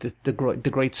all the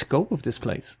great scope of this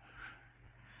place.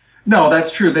 No,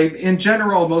 that's true. In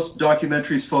general, most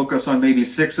documentaries focus on maybe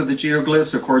 6 of the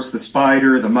geoglyphs. Of course, the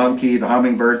spider, the monkey, the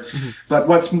hummingbird. Mm-hmm. But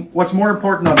what's more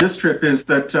important on this trip is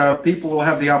that people will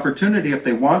have the opportunity, if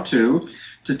they want to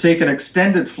take an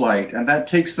extended flight, and that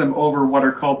takes them over what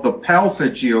are called the palpa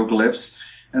geoglyphs.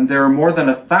 And there are more than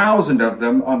 1,000 of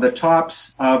them on the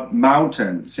tops of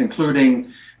mountains,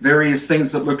 including various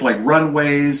things that look like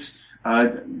runways,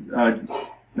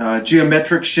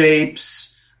 geometric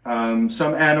shapes,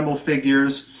 some animal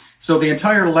figures. So the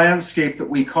entire landscape that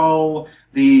we call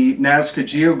the Nazca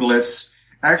geoglyphs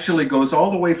actually goes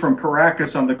all the way from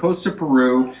Paracas on the coast of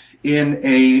Peru in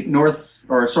a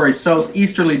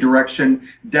southeasterly direction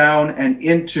down and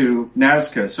into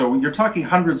Nazca. So you're talking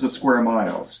hundreds of square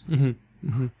miles. Mm-hmm.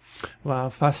 Mm-hmm. Wow,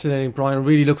 fascinating, Brian. I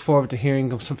really look forward to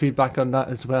hearing some feedback on that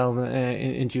as well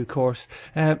in due course.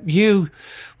 I know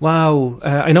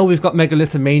we've got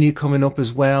Megalithomania coming up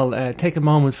as well. Take a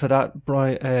moment for that,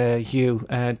 Brian, Hugh.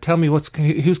 Tell me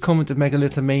who's coming to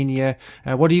Megalithomania.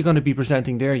 What are you going to be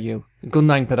presenting there, Hugh?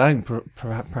 Gunung Padang,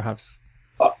 perhaps?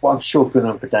 Well, I'm sure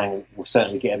Gunung Padang will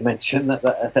certainly get a mention.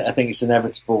 I think it's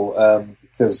inevitable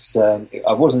because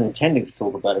I wasn't intending to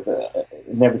talk about it, but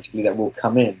inevitably that will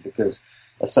come in because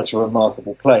it's such a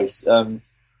remarkable place.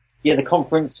 The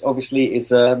conference obviously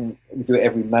is, we do it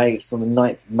every May. It's on the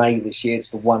 9th of May this year. It's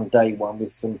the one-day one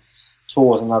with some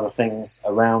tours and other things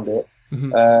around it.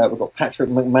 Mm-hmm. We've got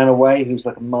Patrick McManaway, who's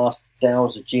like a master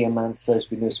dowser geomancer, who's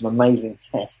been doing some amazing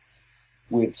tests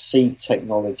with seed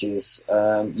technologies,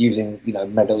 using,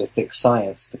 megalithic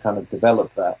science to kind of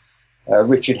develop that.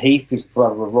 Richard Heath, who's the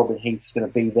brother of Robin Heath, is going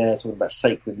to be there talking about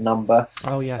sacred number.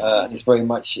 Oh yes, he's very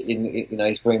much in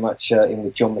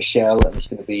with John Michel, and it's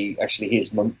going to be actually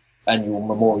his annual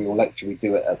memorial lecture we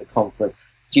do at the conference.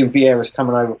 Jim Vieira's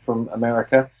coming over from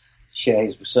America share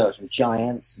his research on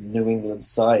giants and New England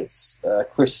sites.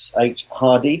 Chris H.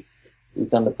 Hardy, who's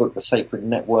done the book The Sacred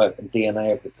Network and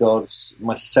DNA of the Gods.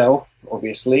 Myself,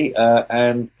 obviously,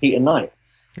 and Peter Knight,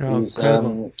 who's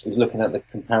looking at the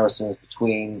comparisons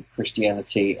between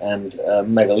Christianity and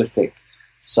megalithic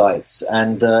sites.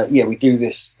 And we do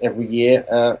this every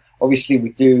year. Obviously, we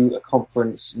do a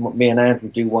conference. Me and Andrew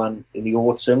do one in the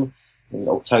autumn, in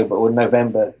October or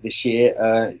November this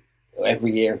year.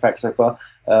 Every year, in fact, so far.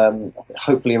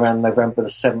 Hopefully around November the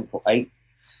 7th or 8th.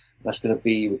 That's going to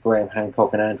be with Graham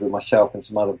Hancock and Andrew and myself and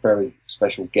some other very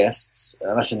special guests.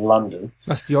 That's in London.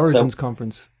 That's the Origins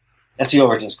Conference. That's the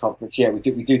Origins Conference. Yeah, we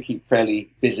do keep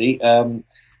fairly busy. And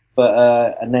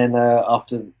then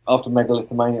after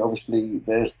Megalithomania, obviously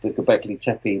there's the Gobekli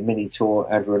Tepe mini tour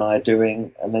Andrew and I are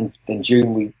doing, and then in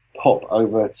June we pop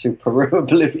over to Peru and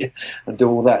Bolivia and do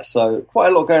all that. So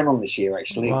quite a lot going on this year,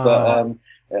 actually. Wow.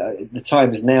 But the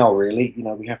time is now, really.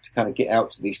 We have to kind of get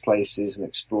out to these places and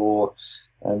explore,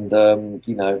 and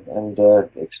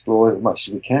explore as much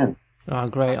as we can. Oh,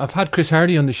 great. I've had Chris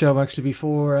Hardy on the show actually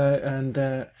before,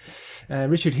 and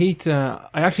Richard Heath. I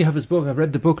actually have his book. I've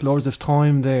read the book, Lords of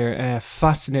Time there.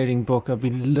 Fascinating book. I've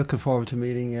been looking forward to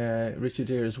meeting Richard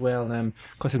here as well.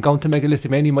 Because I'm going to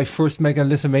Megalithomania, my first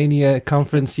Megalithomania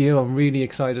conference. I'm really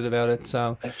excited about it.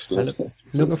 So Excellent.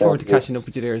 Looking forward to catching up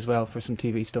with you there as well for some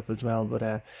TV stuff as well.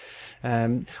 But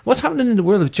what's happening in the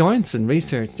world of giants and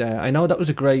research? I know that was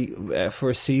a great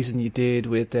first season you did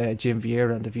with Jim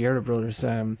Vieira and the Vieira brothers.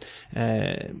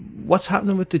 What's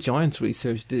happening with the giants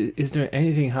research? Is there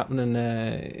anything happening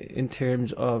in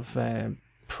terms of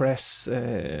press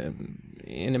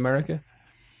in America?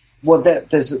 Well,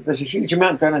 there's a huge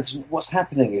amount going on. What's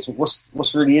happening is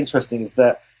what's really interesting is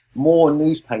that more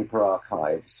newspaper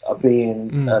archives are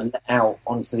being let out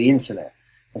onto the internet.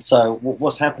 And so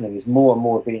what's happening is more and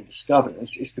more are being discovered.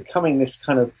 It's becoming this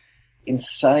kind of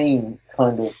insane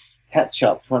kind of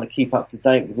catch-up, trying to keep up to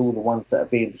date with all the ones that are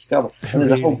being discovered. And there's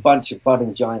a whole bunch of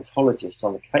budding giantologists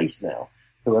on the case now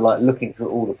who are looking through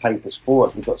all the papers for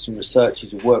us. We've got some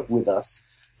researchers who work with us.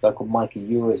 A guy called Micah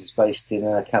Ewers is based in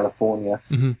California.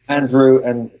 Mm-hmm. Andrew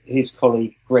and his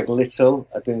colleague Greg Little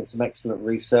are doing some excellent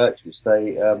research, which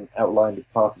they outlined in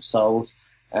Path of Souls.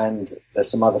 And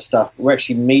there's some other stuff. We're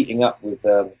actually meeting up with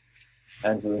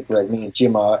Andrew and Greg. Me and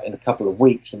Jim are in a couple of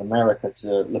weeks in America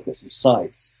to look at some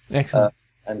sites. Excellent.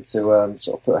 And to sort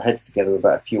of put our heads together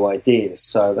about a few ideas.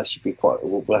 So that should be quite.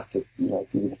 We'll have to give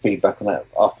you the feedback on that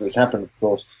after it's happened, of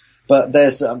course. But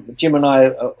there's Jim and I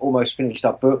are almost finished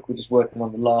our book. We're just working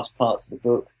on the last parts of the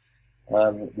book.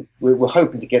 We're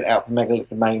hoping to get it out for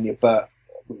Megalithomania, but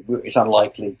it's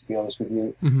unlikely, to be honest with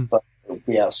you. Mm-hmm. But it'll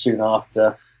be out soon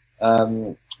after.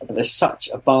 But there's such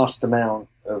a vast amount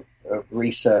of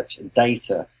research and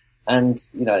data, and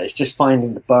it's just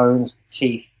finding the bones, the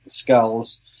teeth, the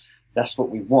skulls. That's what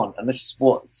we want, and this is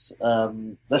what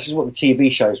the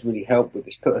TV shows really help with.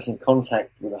 It's put us in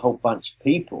contact with a whole bunch of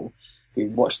people who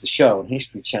watch the show on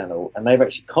History Channel, and they've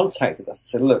actually contacted us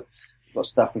and said, "Look, we've got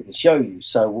stuff we can show you."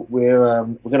 So we're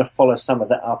going to follow some of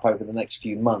that up over the next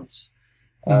few months.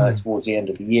 Towards the end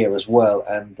of the year as well,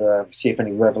 and see if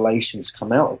any revelations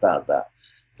come out about that.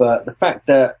 But the fact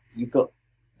that you've got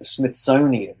the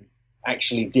Smithsonian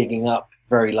actually digging up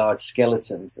very large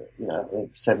skeletons,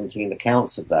 17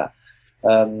 accounts of that,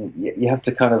 you have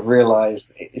to kind of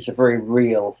realize it's a very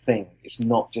real thing. It's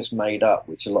not just made up,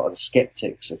 which a lot of the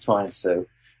skeptics are trying to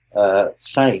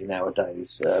say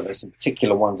nowadays. There's some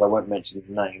particular ones, I won't mention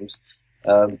the names,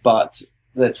 but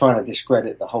they're trying to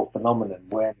discredit the whole phenomenon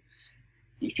when,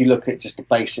 if you look at just the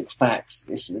basic facts,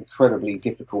 it's an incredibly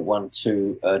difficult one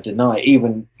to deny.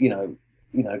 Even,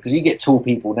 because you get tall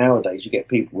people nowadays, you get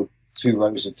people with 2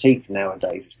 rows of teeth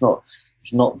nowadays. It's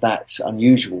not that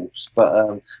unusual.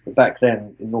 But back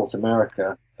then in North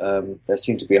America, there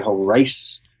seemed to be a whole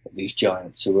race of these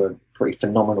giants who were pretty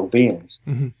phenomenal beings.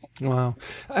 Mm-hmm. Wow!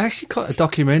 I actually caught a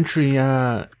documentary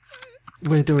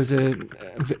where there was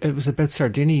it was about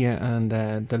Sardinia and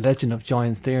the legend of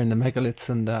giants there and the megaliths,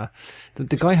 and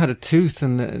the guy had a tooth,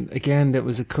 and again there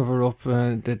was a cover up.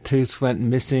 The tooth went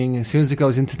missing. As soon as it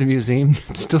goes into the museum,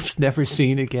 stuff's never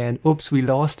seen again. Oops, we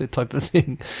lost it, type of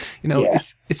thing.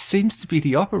 It seems to be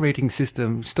the operating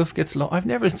system. Stuff gets lost. I've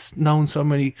never known so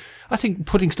many. I think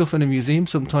putting stuff in a museum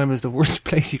sometimes is the worst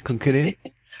place you can get in.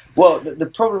 Well, the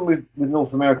problem with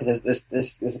North America,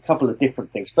 there's a couple of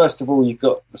different things. First of all, you've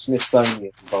got the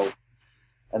Smithsonian involved,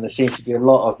 and there seems to be a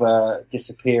lot of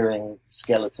disappearing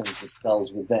skeletons and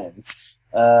skulls with them.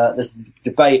 There's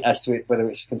debate as to whether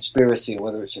it's a conspiracy or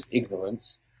whether it's just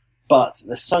ignorance. But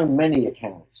there's so many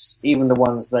accounts, even the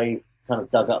ones they've kind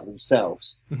of dug up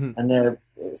themselves, mm-hmm. and they're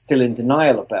still in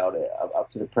denial about it, up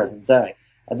to the present day.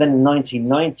 And then in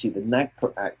 1990, the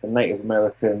NAGPRA Act, the Native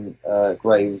American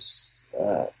Graves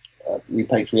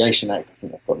Repatriation Act, I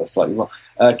think I've got that slightly wrong,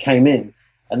 came in.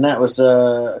 And that was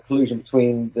a collusion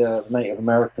between the Native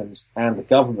Americans and the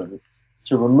government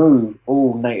to remove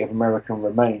all Native American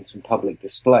remains from public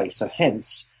display. So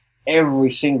hence,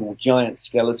 every single giant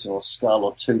skeleton or skull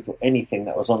or tooth or anything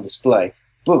that was on display,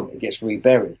 boom, it gets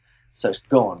reburied. So it's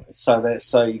gone.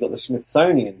 So you've got the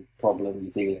Smithsonian problem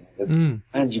you're dealing with,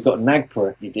 and you've got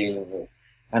NAGPRA you're dealing with.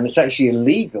 And it's actually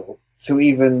illegal to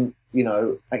even,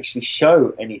 actually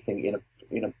show anything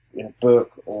in a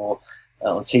book or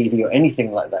on TV or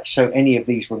anything like that, show any of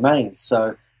these remains.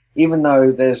 So even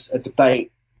though there's a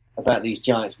debate about these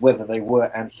giants, whether they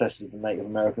were ancestors of the Native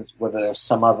Americans, whether there was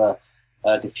some other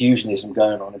diffusionism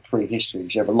going on in prehistory,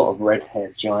 you have a lot of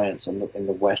red-haired giants in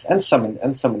the West and some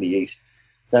in the East,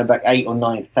 going back 8,000 or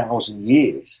 9,000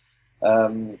 years.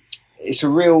 It's a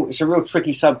real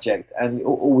tricky subject, and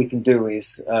all we can do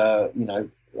is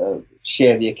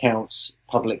share the accounts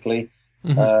publicly,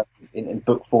 in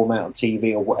book format on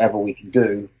TV or whatever we can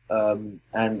do,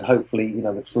 and hopefully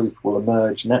the truth will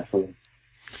emerge naturally.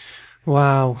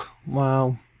 Wow.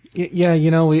 Yeah,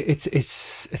 it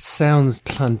sounds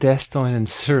clandestine and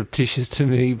surreptitious to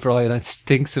me, Brian. It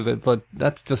stinks of it, but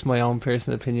that's just my own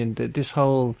personal opinion. This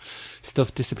whole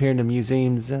stuff disappearing in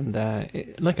museums, and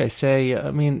like I say,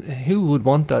 I mean, who would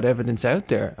want that evidence out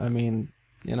there? I mean,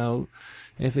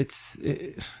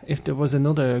 if there was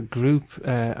another group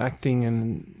acting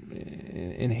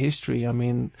in history, I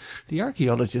mean, the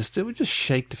archaeologists, it would just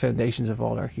shake the foundations of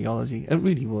all archaeology. It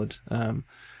really would.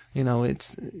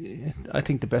 I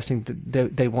think the best thing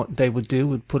they would do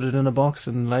would put it in a box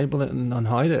and label it and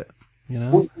hide it.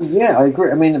 Well, yeah, I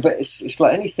agree. I mean, but it's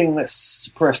like anything that's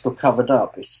suppressed or covered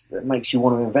up. It makes you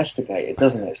want to investigate it,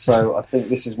 doesn't it? So I think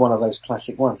this is one of those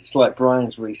classic ones. It's like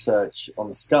Brian's research on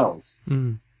the skulls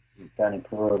down in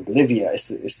Peru and Bolivia. It's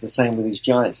the same with these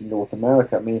giants in North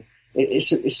America. I mean,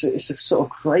 it's a sort of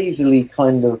crazily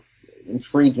kind of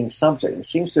intriguing subject. It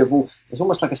seems to have it's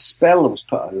almost like a spell that was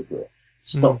put over it.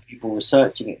 Stop people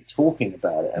researching it and talking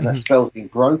about it, and that spell's been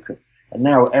broken. And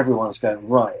now everyone's going,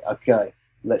 right, okay,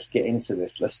 let's get into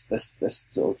this. Let's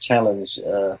sort of challenge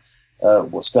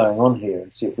what's going on here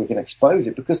and see if we can expose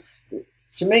it. Because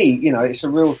to me,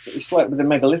 it's like with the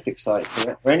megalithic sites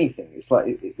or anything. It's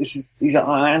like these are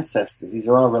our ancestors. These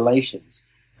are our relations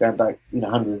going back,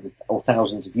 hundreds or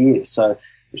thousands of years. So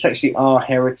it's actually our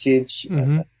heritage,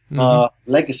 our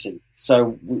legacy.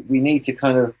 So we need to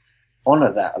kind of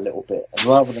honor that a little bit, and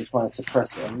rather than try and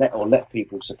suppress it and let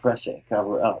people suppress it and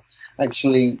cover it up,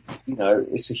 actually,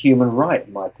 it's a human right,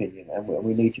 in my opinion, and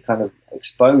we need to kind of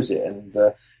expose it and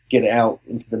get it out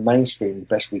into the mainstream the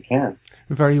best we can.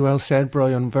 Very well said,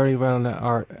 Brian. Very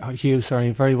well, Hugh.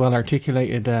 Sorry, very well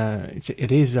articulated.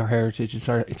 It is our heritage. It's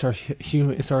our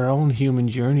own human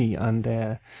journey,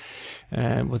 and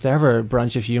whatever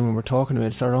branch of human we're talking about,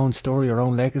 it's our own story, our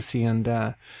own legacy, and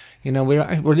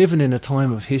we're living in a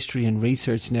time of history and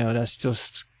research now that's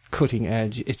just cutting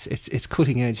edge. It's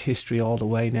cutting edge history all the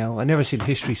way now. I never seen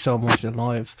history so much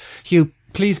alive. Hugh,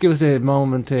 please give us a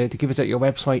moment to give us out your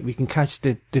website. We can catch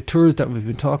the tours that we've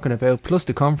been talking about, plus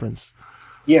the conference.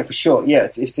 Yeah, for sure. Yeah,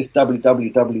 it's just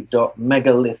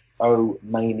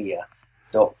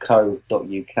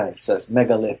megalithomania.co.uk. So it's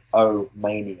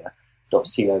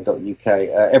megalithomania.co.uk.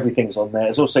 Everything's on there.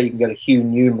 There's also, you can go to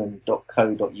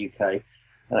hughNewman.co.uk.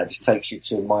 And that just takes you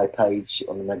to my page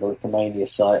on the Megalithomania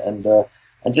site, and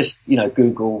just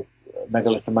Google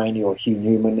Megalithomania or Hugh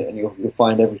Newman, and you'll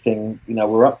find everything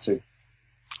we're up to.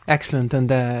 Excellent, and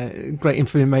great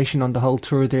information on the whole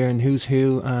tour there, and who's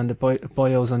who, and the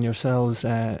bios on yourselves.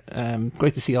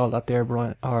 Great to see all that there,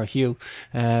 Brian or Hugh,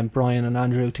 Brian and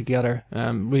Andrew together.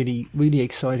 Really, really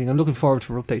exciting. I'm looking forward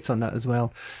for updates on that as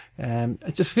well.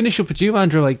 Just finish up with you,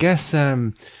 Andrew. I guess.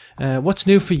 What's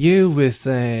new for you with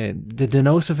the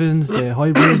denosovans, the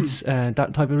hybrids, that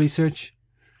type of research?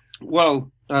 Well,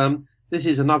 this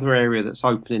is another area that's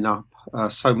opening up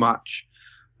so much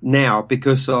now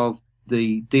because of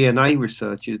the DNA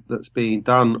research that's being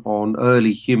done on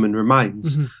early human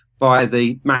remains by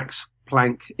the Max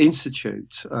Planck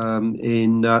Institute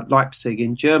in Leipzig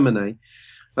in Germany.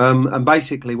 And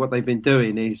basically what they've been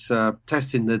doing is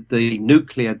testing the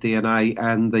nuclear DNA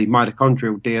and the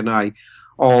mitochondrial DNA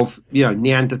of,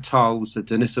 Neanderthals, the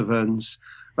Denisovans,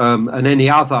 and any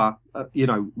other,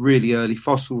 really early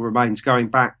fossil remains going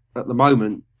back at the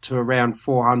moment to around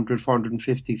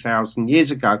 450,000 years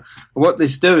ago. And what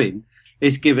this is doing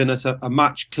is giving us a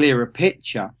much clearer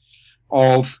picture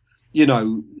of,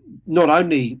 not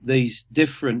only these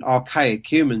different archaic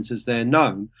humans as they're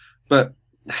known, but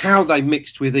how they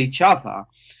mixed with each other,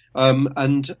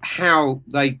 and how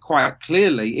they quite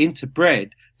clearly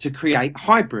interbred to create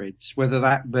hybrids, whether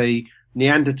that be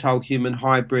Neanderthal human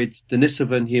hybrids,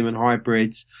 Denisovan human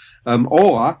hybrids,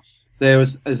 or there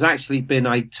has actually been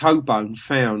a toe bone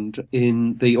found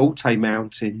in the Altai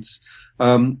Mountains,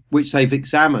 which they've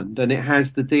examined, and it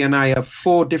has the DNA of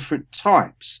 4 different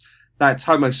types. That's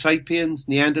Homo sapiens,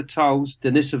 Neanderthals,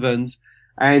 Denisovans,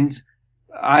 and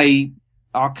a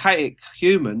archaic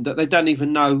human that they don't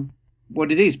even know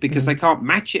what it is because they can't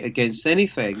match it against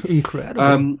anything.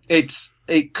 Incredible.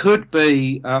 It could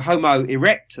be Homo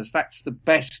erectus. That's the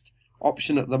best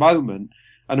option at the moment.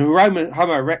 And Homo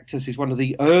erectus is one of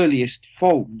the earliest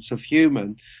forms of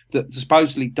human that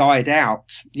supposedly died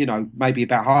out, maybe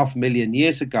about 500,000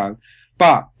 years ago.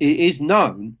 But it is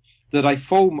known that a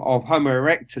form of Homo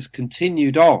erectus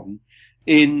continued on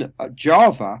in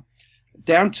Java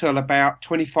down till about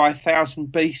 25,000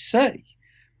 BC.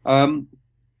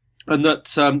 And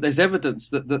that there's evidence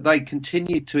that they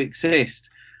continued to exist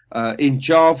in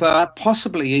Java,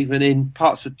 possibly even in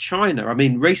parts of China. I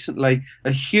mean, recently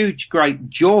a huge great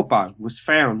jawbone was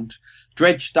found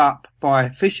dredged up by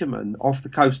fishermen off the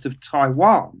coast of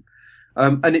Taiwan.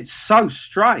 And it's so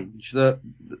strange that,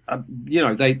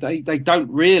 they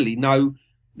don't really know,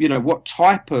 what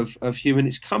type of human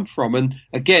it's come from. And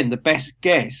again, the best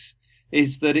guess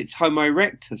is that it's Homo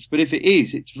erectus. But if it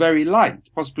is, it's very late,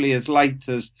 possibly as late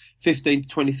as 15 to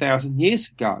 20,000 years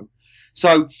ago.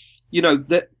 So,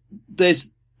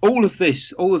 there's all of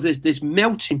this, this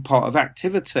melting pot of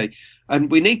activity.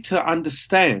 And we need to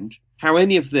understand how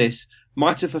any of this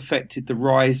might have affected the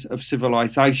rise of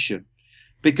civilization.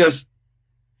 Because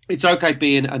it's okay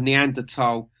being a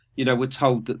Neanderthal, we're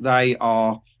told that they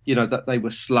are, that they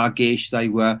were sluggish, they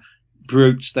were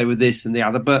brutes, they were this and the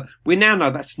other, but we now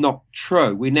know that's not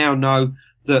true. We now know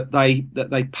that they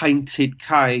painted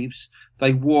caves,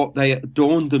 they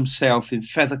adorned themselves in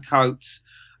feather coats,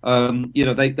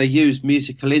 they used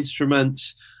musical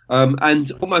instruments,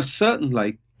 and almost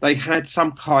certainly they had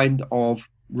some kind of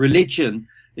religion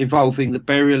involving the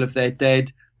burial of their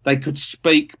dead. They could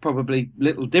speak probably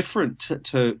little different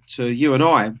to you and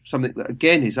I, something that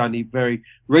again is only very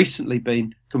recently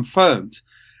been confirmed.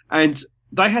 And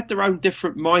they had their own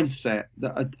different mindset,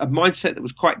 a mindset that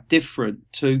was quite different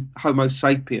to Homo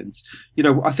sapiens.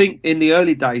 I think in the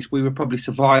early days we were probably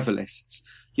survivalists.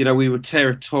 We were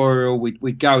territorial.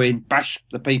 We'd go in, bash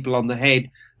the people on the head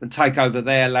and take over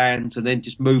their lands and then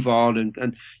just move on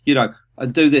and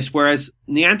do this. Whereas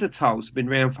Neanderthals have been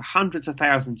around for hundreds of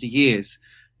thousands of years,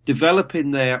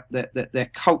 developing their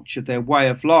culture, their way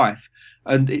of life.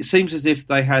 And it seems as if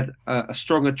they had a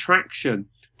strong attraction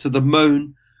to the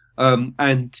moon,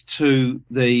 and to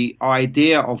the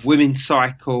idea of women's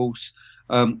cycles,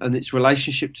 and its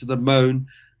relationship to the moon,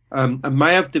 and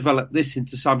may have developed this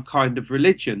into some kind of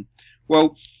religion.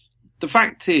 Well, the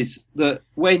fact is that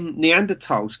when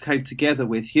Neanderthals came together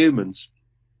with humans,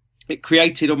 it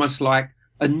created almost like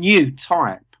a new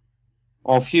type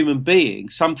of human being,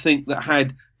 something that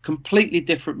had completely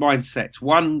different mindsets.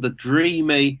 One, the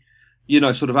dreamy,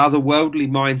 sort of otherworldly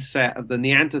mindset of the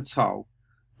Neanderthal,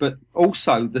 but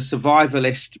also the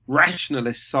survivalist,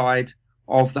 rationalist side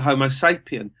of the Homo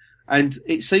sapien. And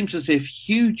it seems as if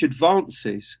huge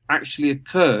advances actually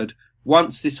occurred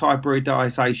once this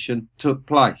hybridization took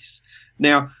place.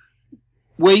 Now,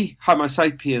 we Homo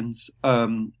sapiens,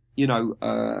 interbred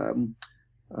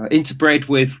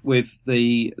with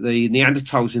the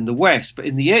Neanderthals in the West, but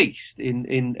in the East,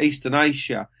 in Eastern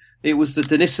Asia, it was the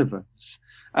Denisovans.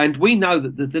 And we know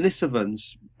that the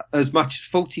Denisovans, as much as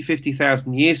 40,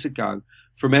 50,000 years ago,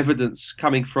 from evidence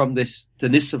coming from this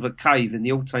Denisova cave in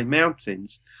the Altai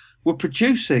Mountains, were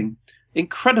producing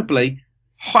incredibly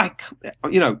high,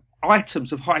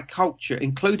 items of high culture,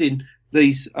 including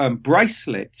these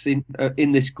bracelets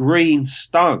in this green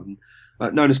stone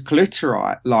known as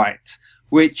clitorite,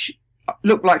 which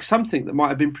look like something that might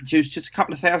have been produced just a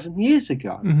couple of thousand years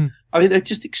ago. Mm-hmm. I mean, they're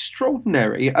just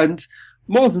extraordinary. And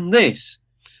more than this,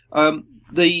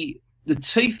 the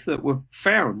teeth that were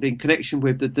found in connection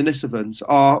with the Denisovans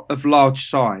are of large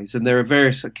size, and there are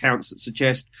various accounts that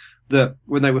suggest that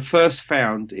when they were first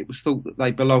found, it was thought that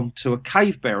they belonged to a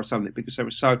cave bear or something because they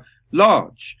were so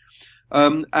large.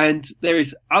 And there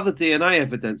is other DNA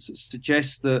evidence that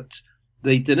suggests that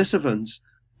the Denisovans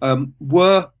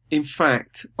were, in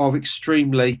fact, of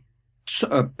extremely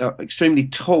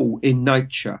tall in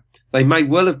nature. They may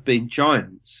well have been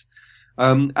giants,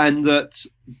 and that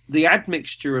the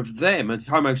admixture of them and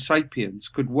Homo sapiens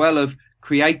could well have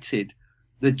created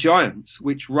the giants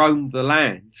which roamed the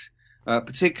land.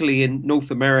 particularly in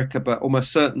North America, but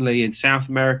almost certainly in South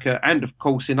America and, of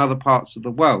course, in other parts of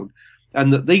the world.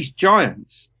 And that these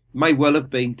giants may well have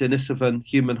been Denisovan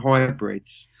human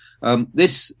hybrids.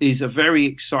 This is a very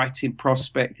exciting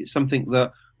prospect. It's something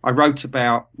that I wrote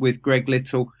about with Greg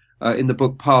Little in the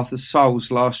book Path of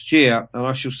Souls last year, and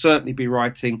I shall certainly be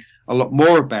writing a lot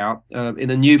more about in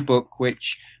a new book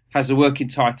which has a working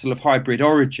title of Hybrid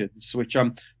Origins, which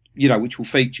which will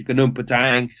feature Gunung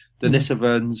Padang,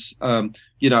 Denisovans,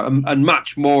 and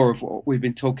much more of what we've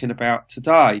been talking about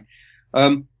today.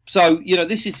 So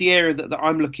this is the area that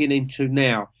I'm looking into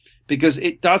now, because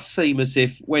it does seem as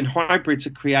if when hybrids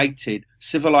are created,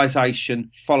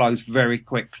 civilization follows very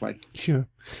quickly. Sure.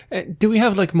 Do we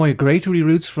have like migratory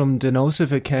routes from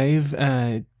Denisova Cave,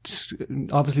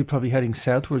 obviously probably heading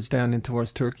southwards down in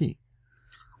towards Turkey?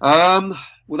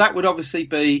 Well, that would obviously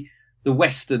be the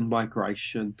western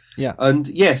migration. Yeah. And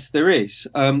yes, there is.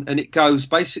 And it goes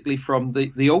basically from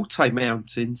the Altai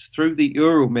Mountains through the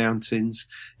Ural Mountains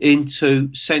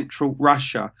into central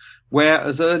Russia, where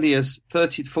as early as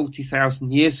 30 to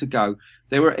 40,000 years ago,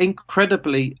 there were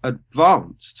incredibly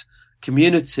advanced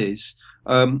communities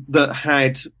that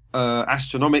had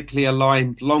astronomically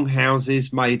aligned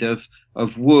longhouses made of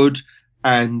wood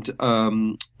and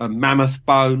mammoth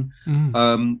bone.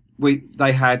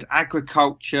 They had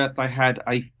agriculture. They had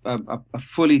a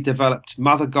fully developed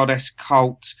mother goddess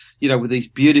cult, with these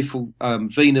beautiful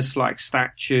Venus-like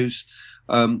statues.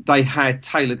 They had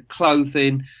tailored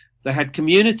clothing. They had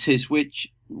communities which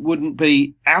wouldn't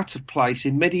be out of place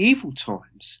in medieval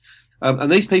times.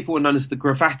 And these people were known as the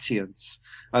Gravatians.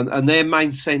 And their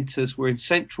main centres were in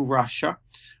central Russia,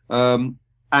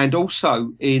 and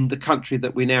also in the country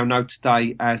that we now know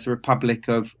today as the Republic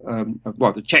of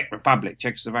the Czech Republic,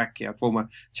 Czechoslovakia, former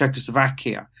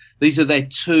Czechoslovakia. These are their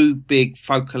two big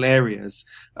focal areas.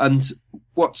 And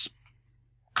what's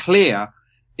clear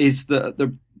is that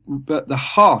the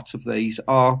heart of these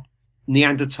are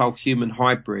Neanderthal human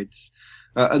hybrids.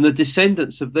 And the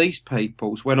descendants of these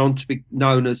peoples went on to be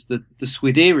known as the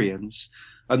Swiderians.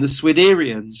 And the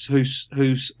Swiderians,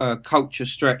 whose culture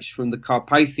stretched from the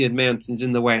Carpathian Mountains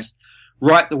in the west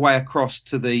right the way across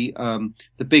to the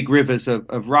big rivers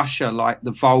of Russia, like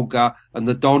the Volga and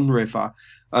the Don River,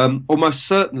 almost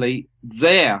certainly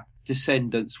their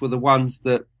descendants were the ones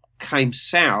that came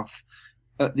south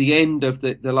at the end of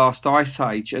the last ice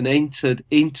age and entered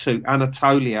into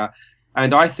Anatolia,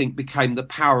 and I think became the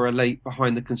power elite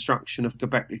behind the construction of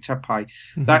Gobekli Tepe.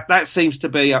 Mm-hmm. That seems to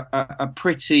be a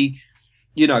pretty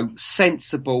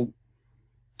sensible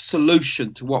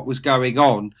solution to what was going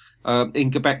on in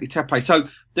Gobekli Tepe. So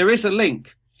there is a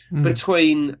link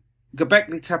between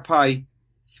Gobekli Tepe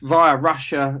via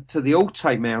Russia to the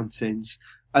Altai Mountains,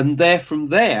 and from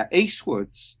there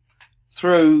eastwards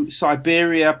through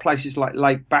Siberia, places like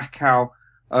Lake Baikal,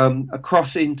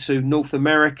 across into North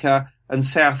America, and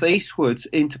southeastwards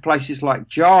into places like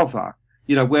Java,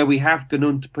 where we have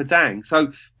Gunung Padang.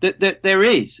 So there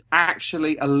is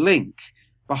actually a link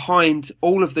behind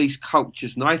all of these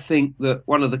cultures. And I think that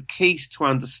one of the keys to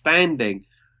understanding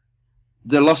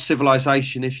the lost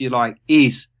civilization, if you like,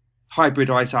 is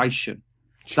hybridization.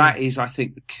 Sure. That is, I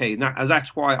think, the key. And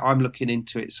that's why I'm looking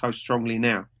into it so strongly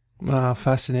now. Wow,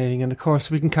 fascinating. And of course,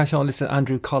 we can catch all this at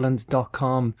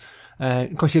andrewcollins.com.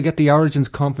 Of course, you'll get the Origins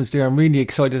Conference there. I'm really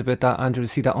excited about that, Andrew, to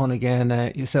see that on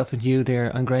again. Yourself and you there,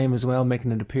 and Graham as well,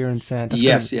 making an appearance.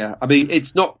 Yes, yeah. I mean,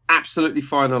 it's not absolutely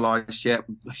finalised yet.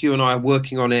 Hugh and I are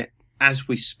working on it as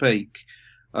we speak,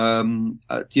 to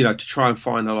try and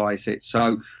finalise it.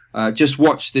 So just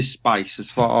watch this space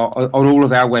as far on all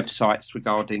of our websites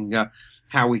regarding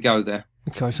how we go there.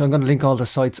 Okay, so I'm going to link all the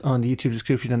sites on the YouTube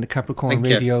description and the Capricorn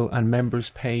Radio and members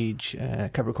page,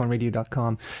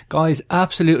 capricornradio.com. Guys,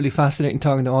 absolutely fascinating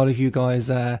talking to all of you guys.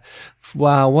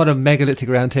 Wow, what a megalithic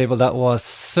roundtable that was.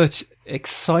 Such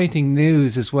exciting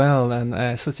news as well,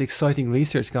 and such exciting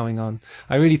research going on.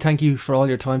 I really thank you for all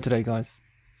your time today, guys.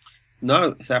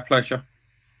 No, it's our pleasure.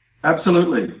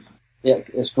 Absolutely. Yeah,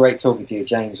 it's great talking to you,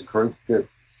 James and crew. Good.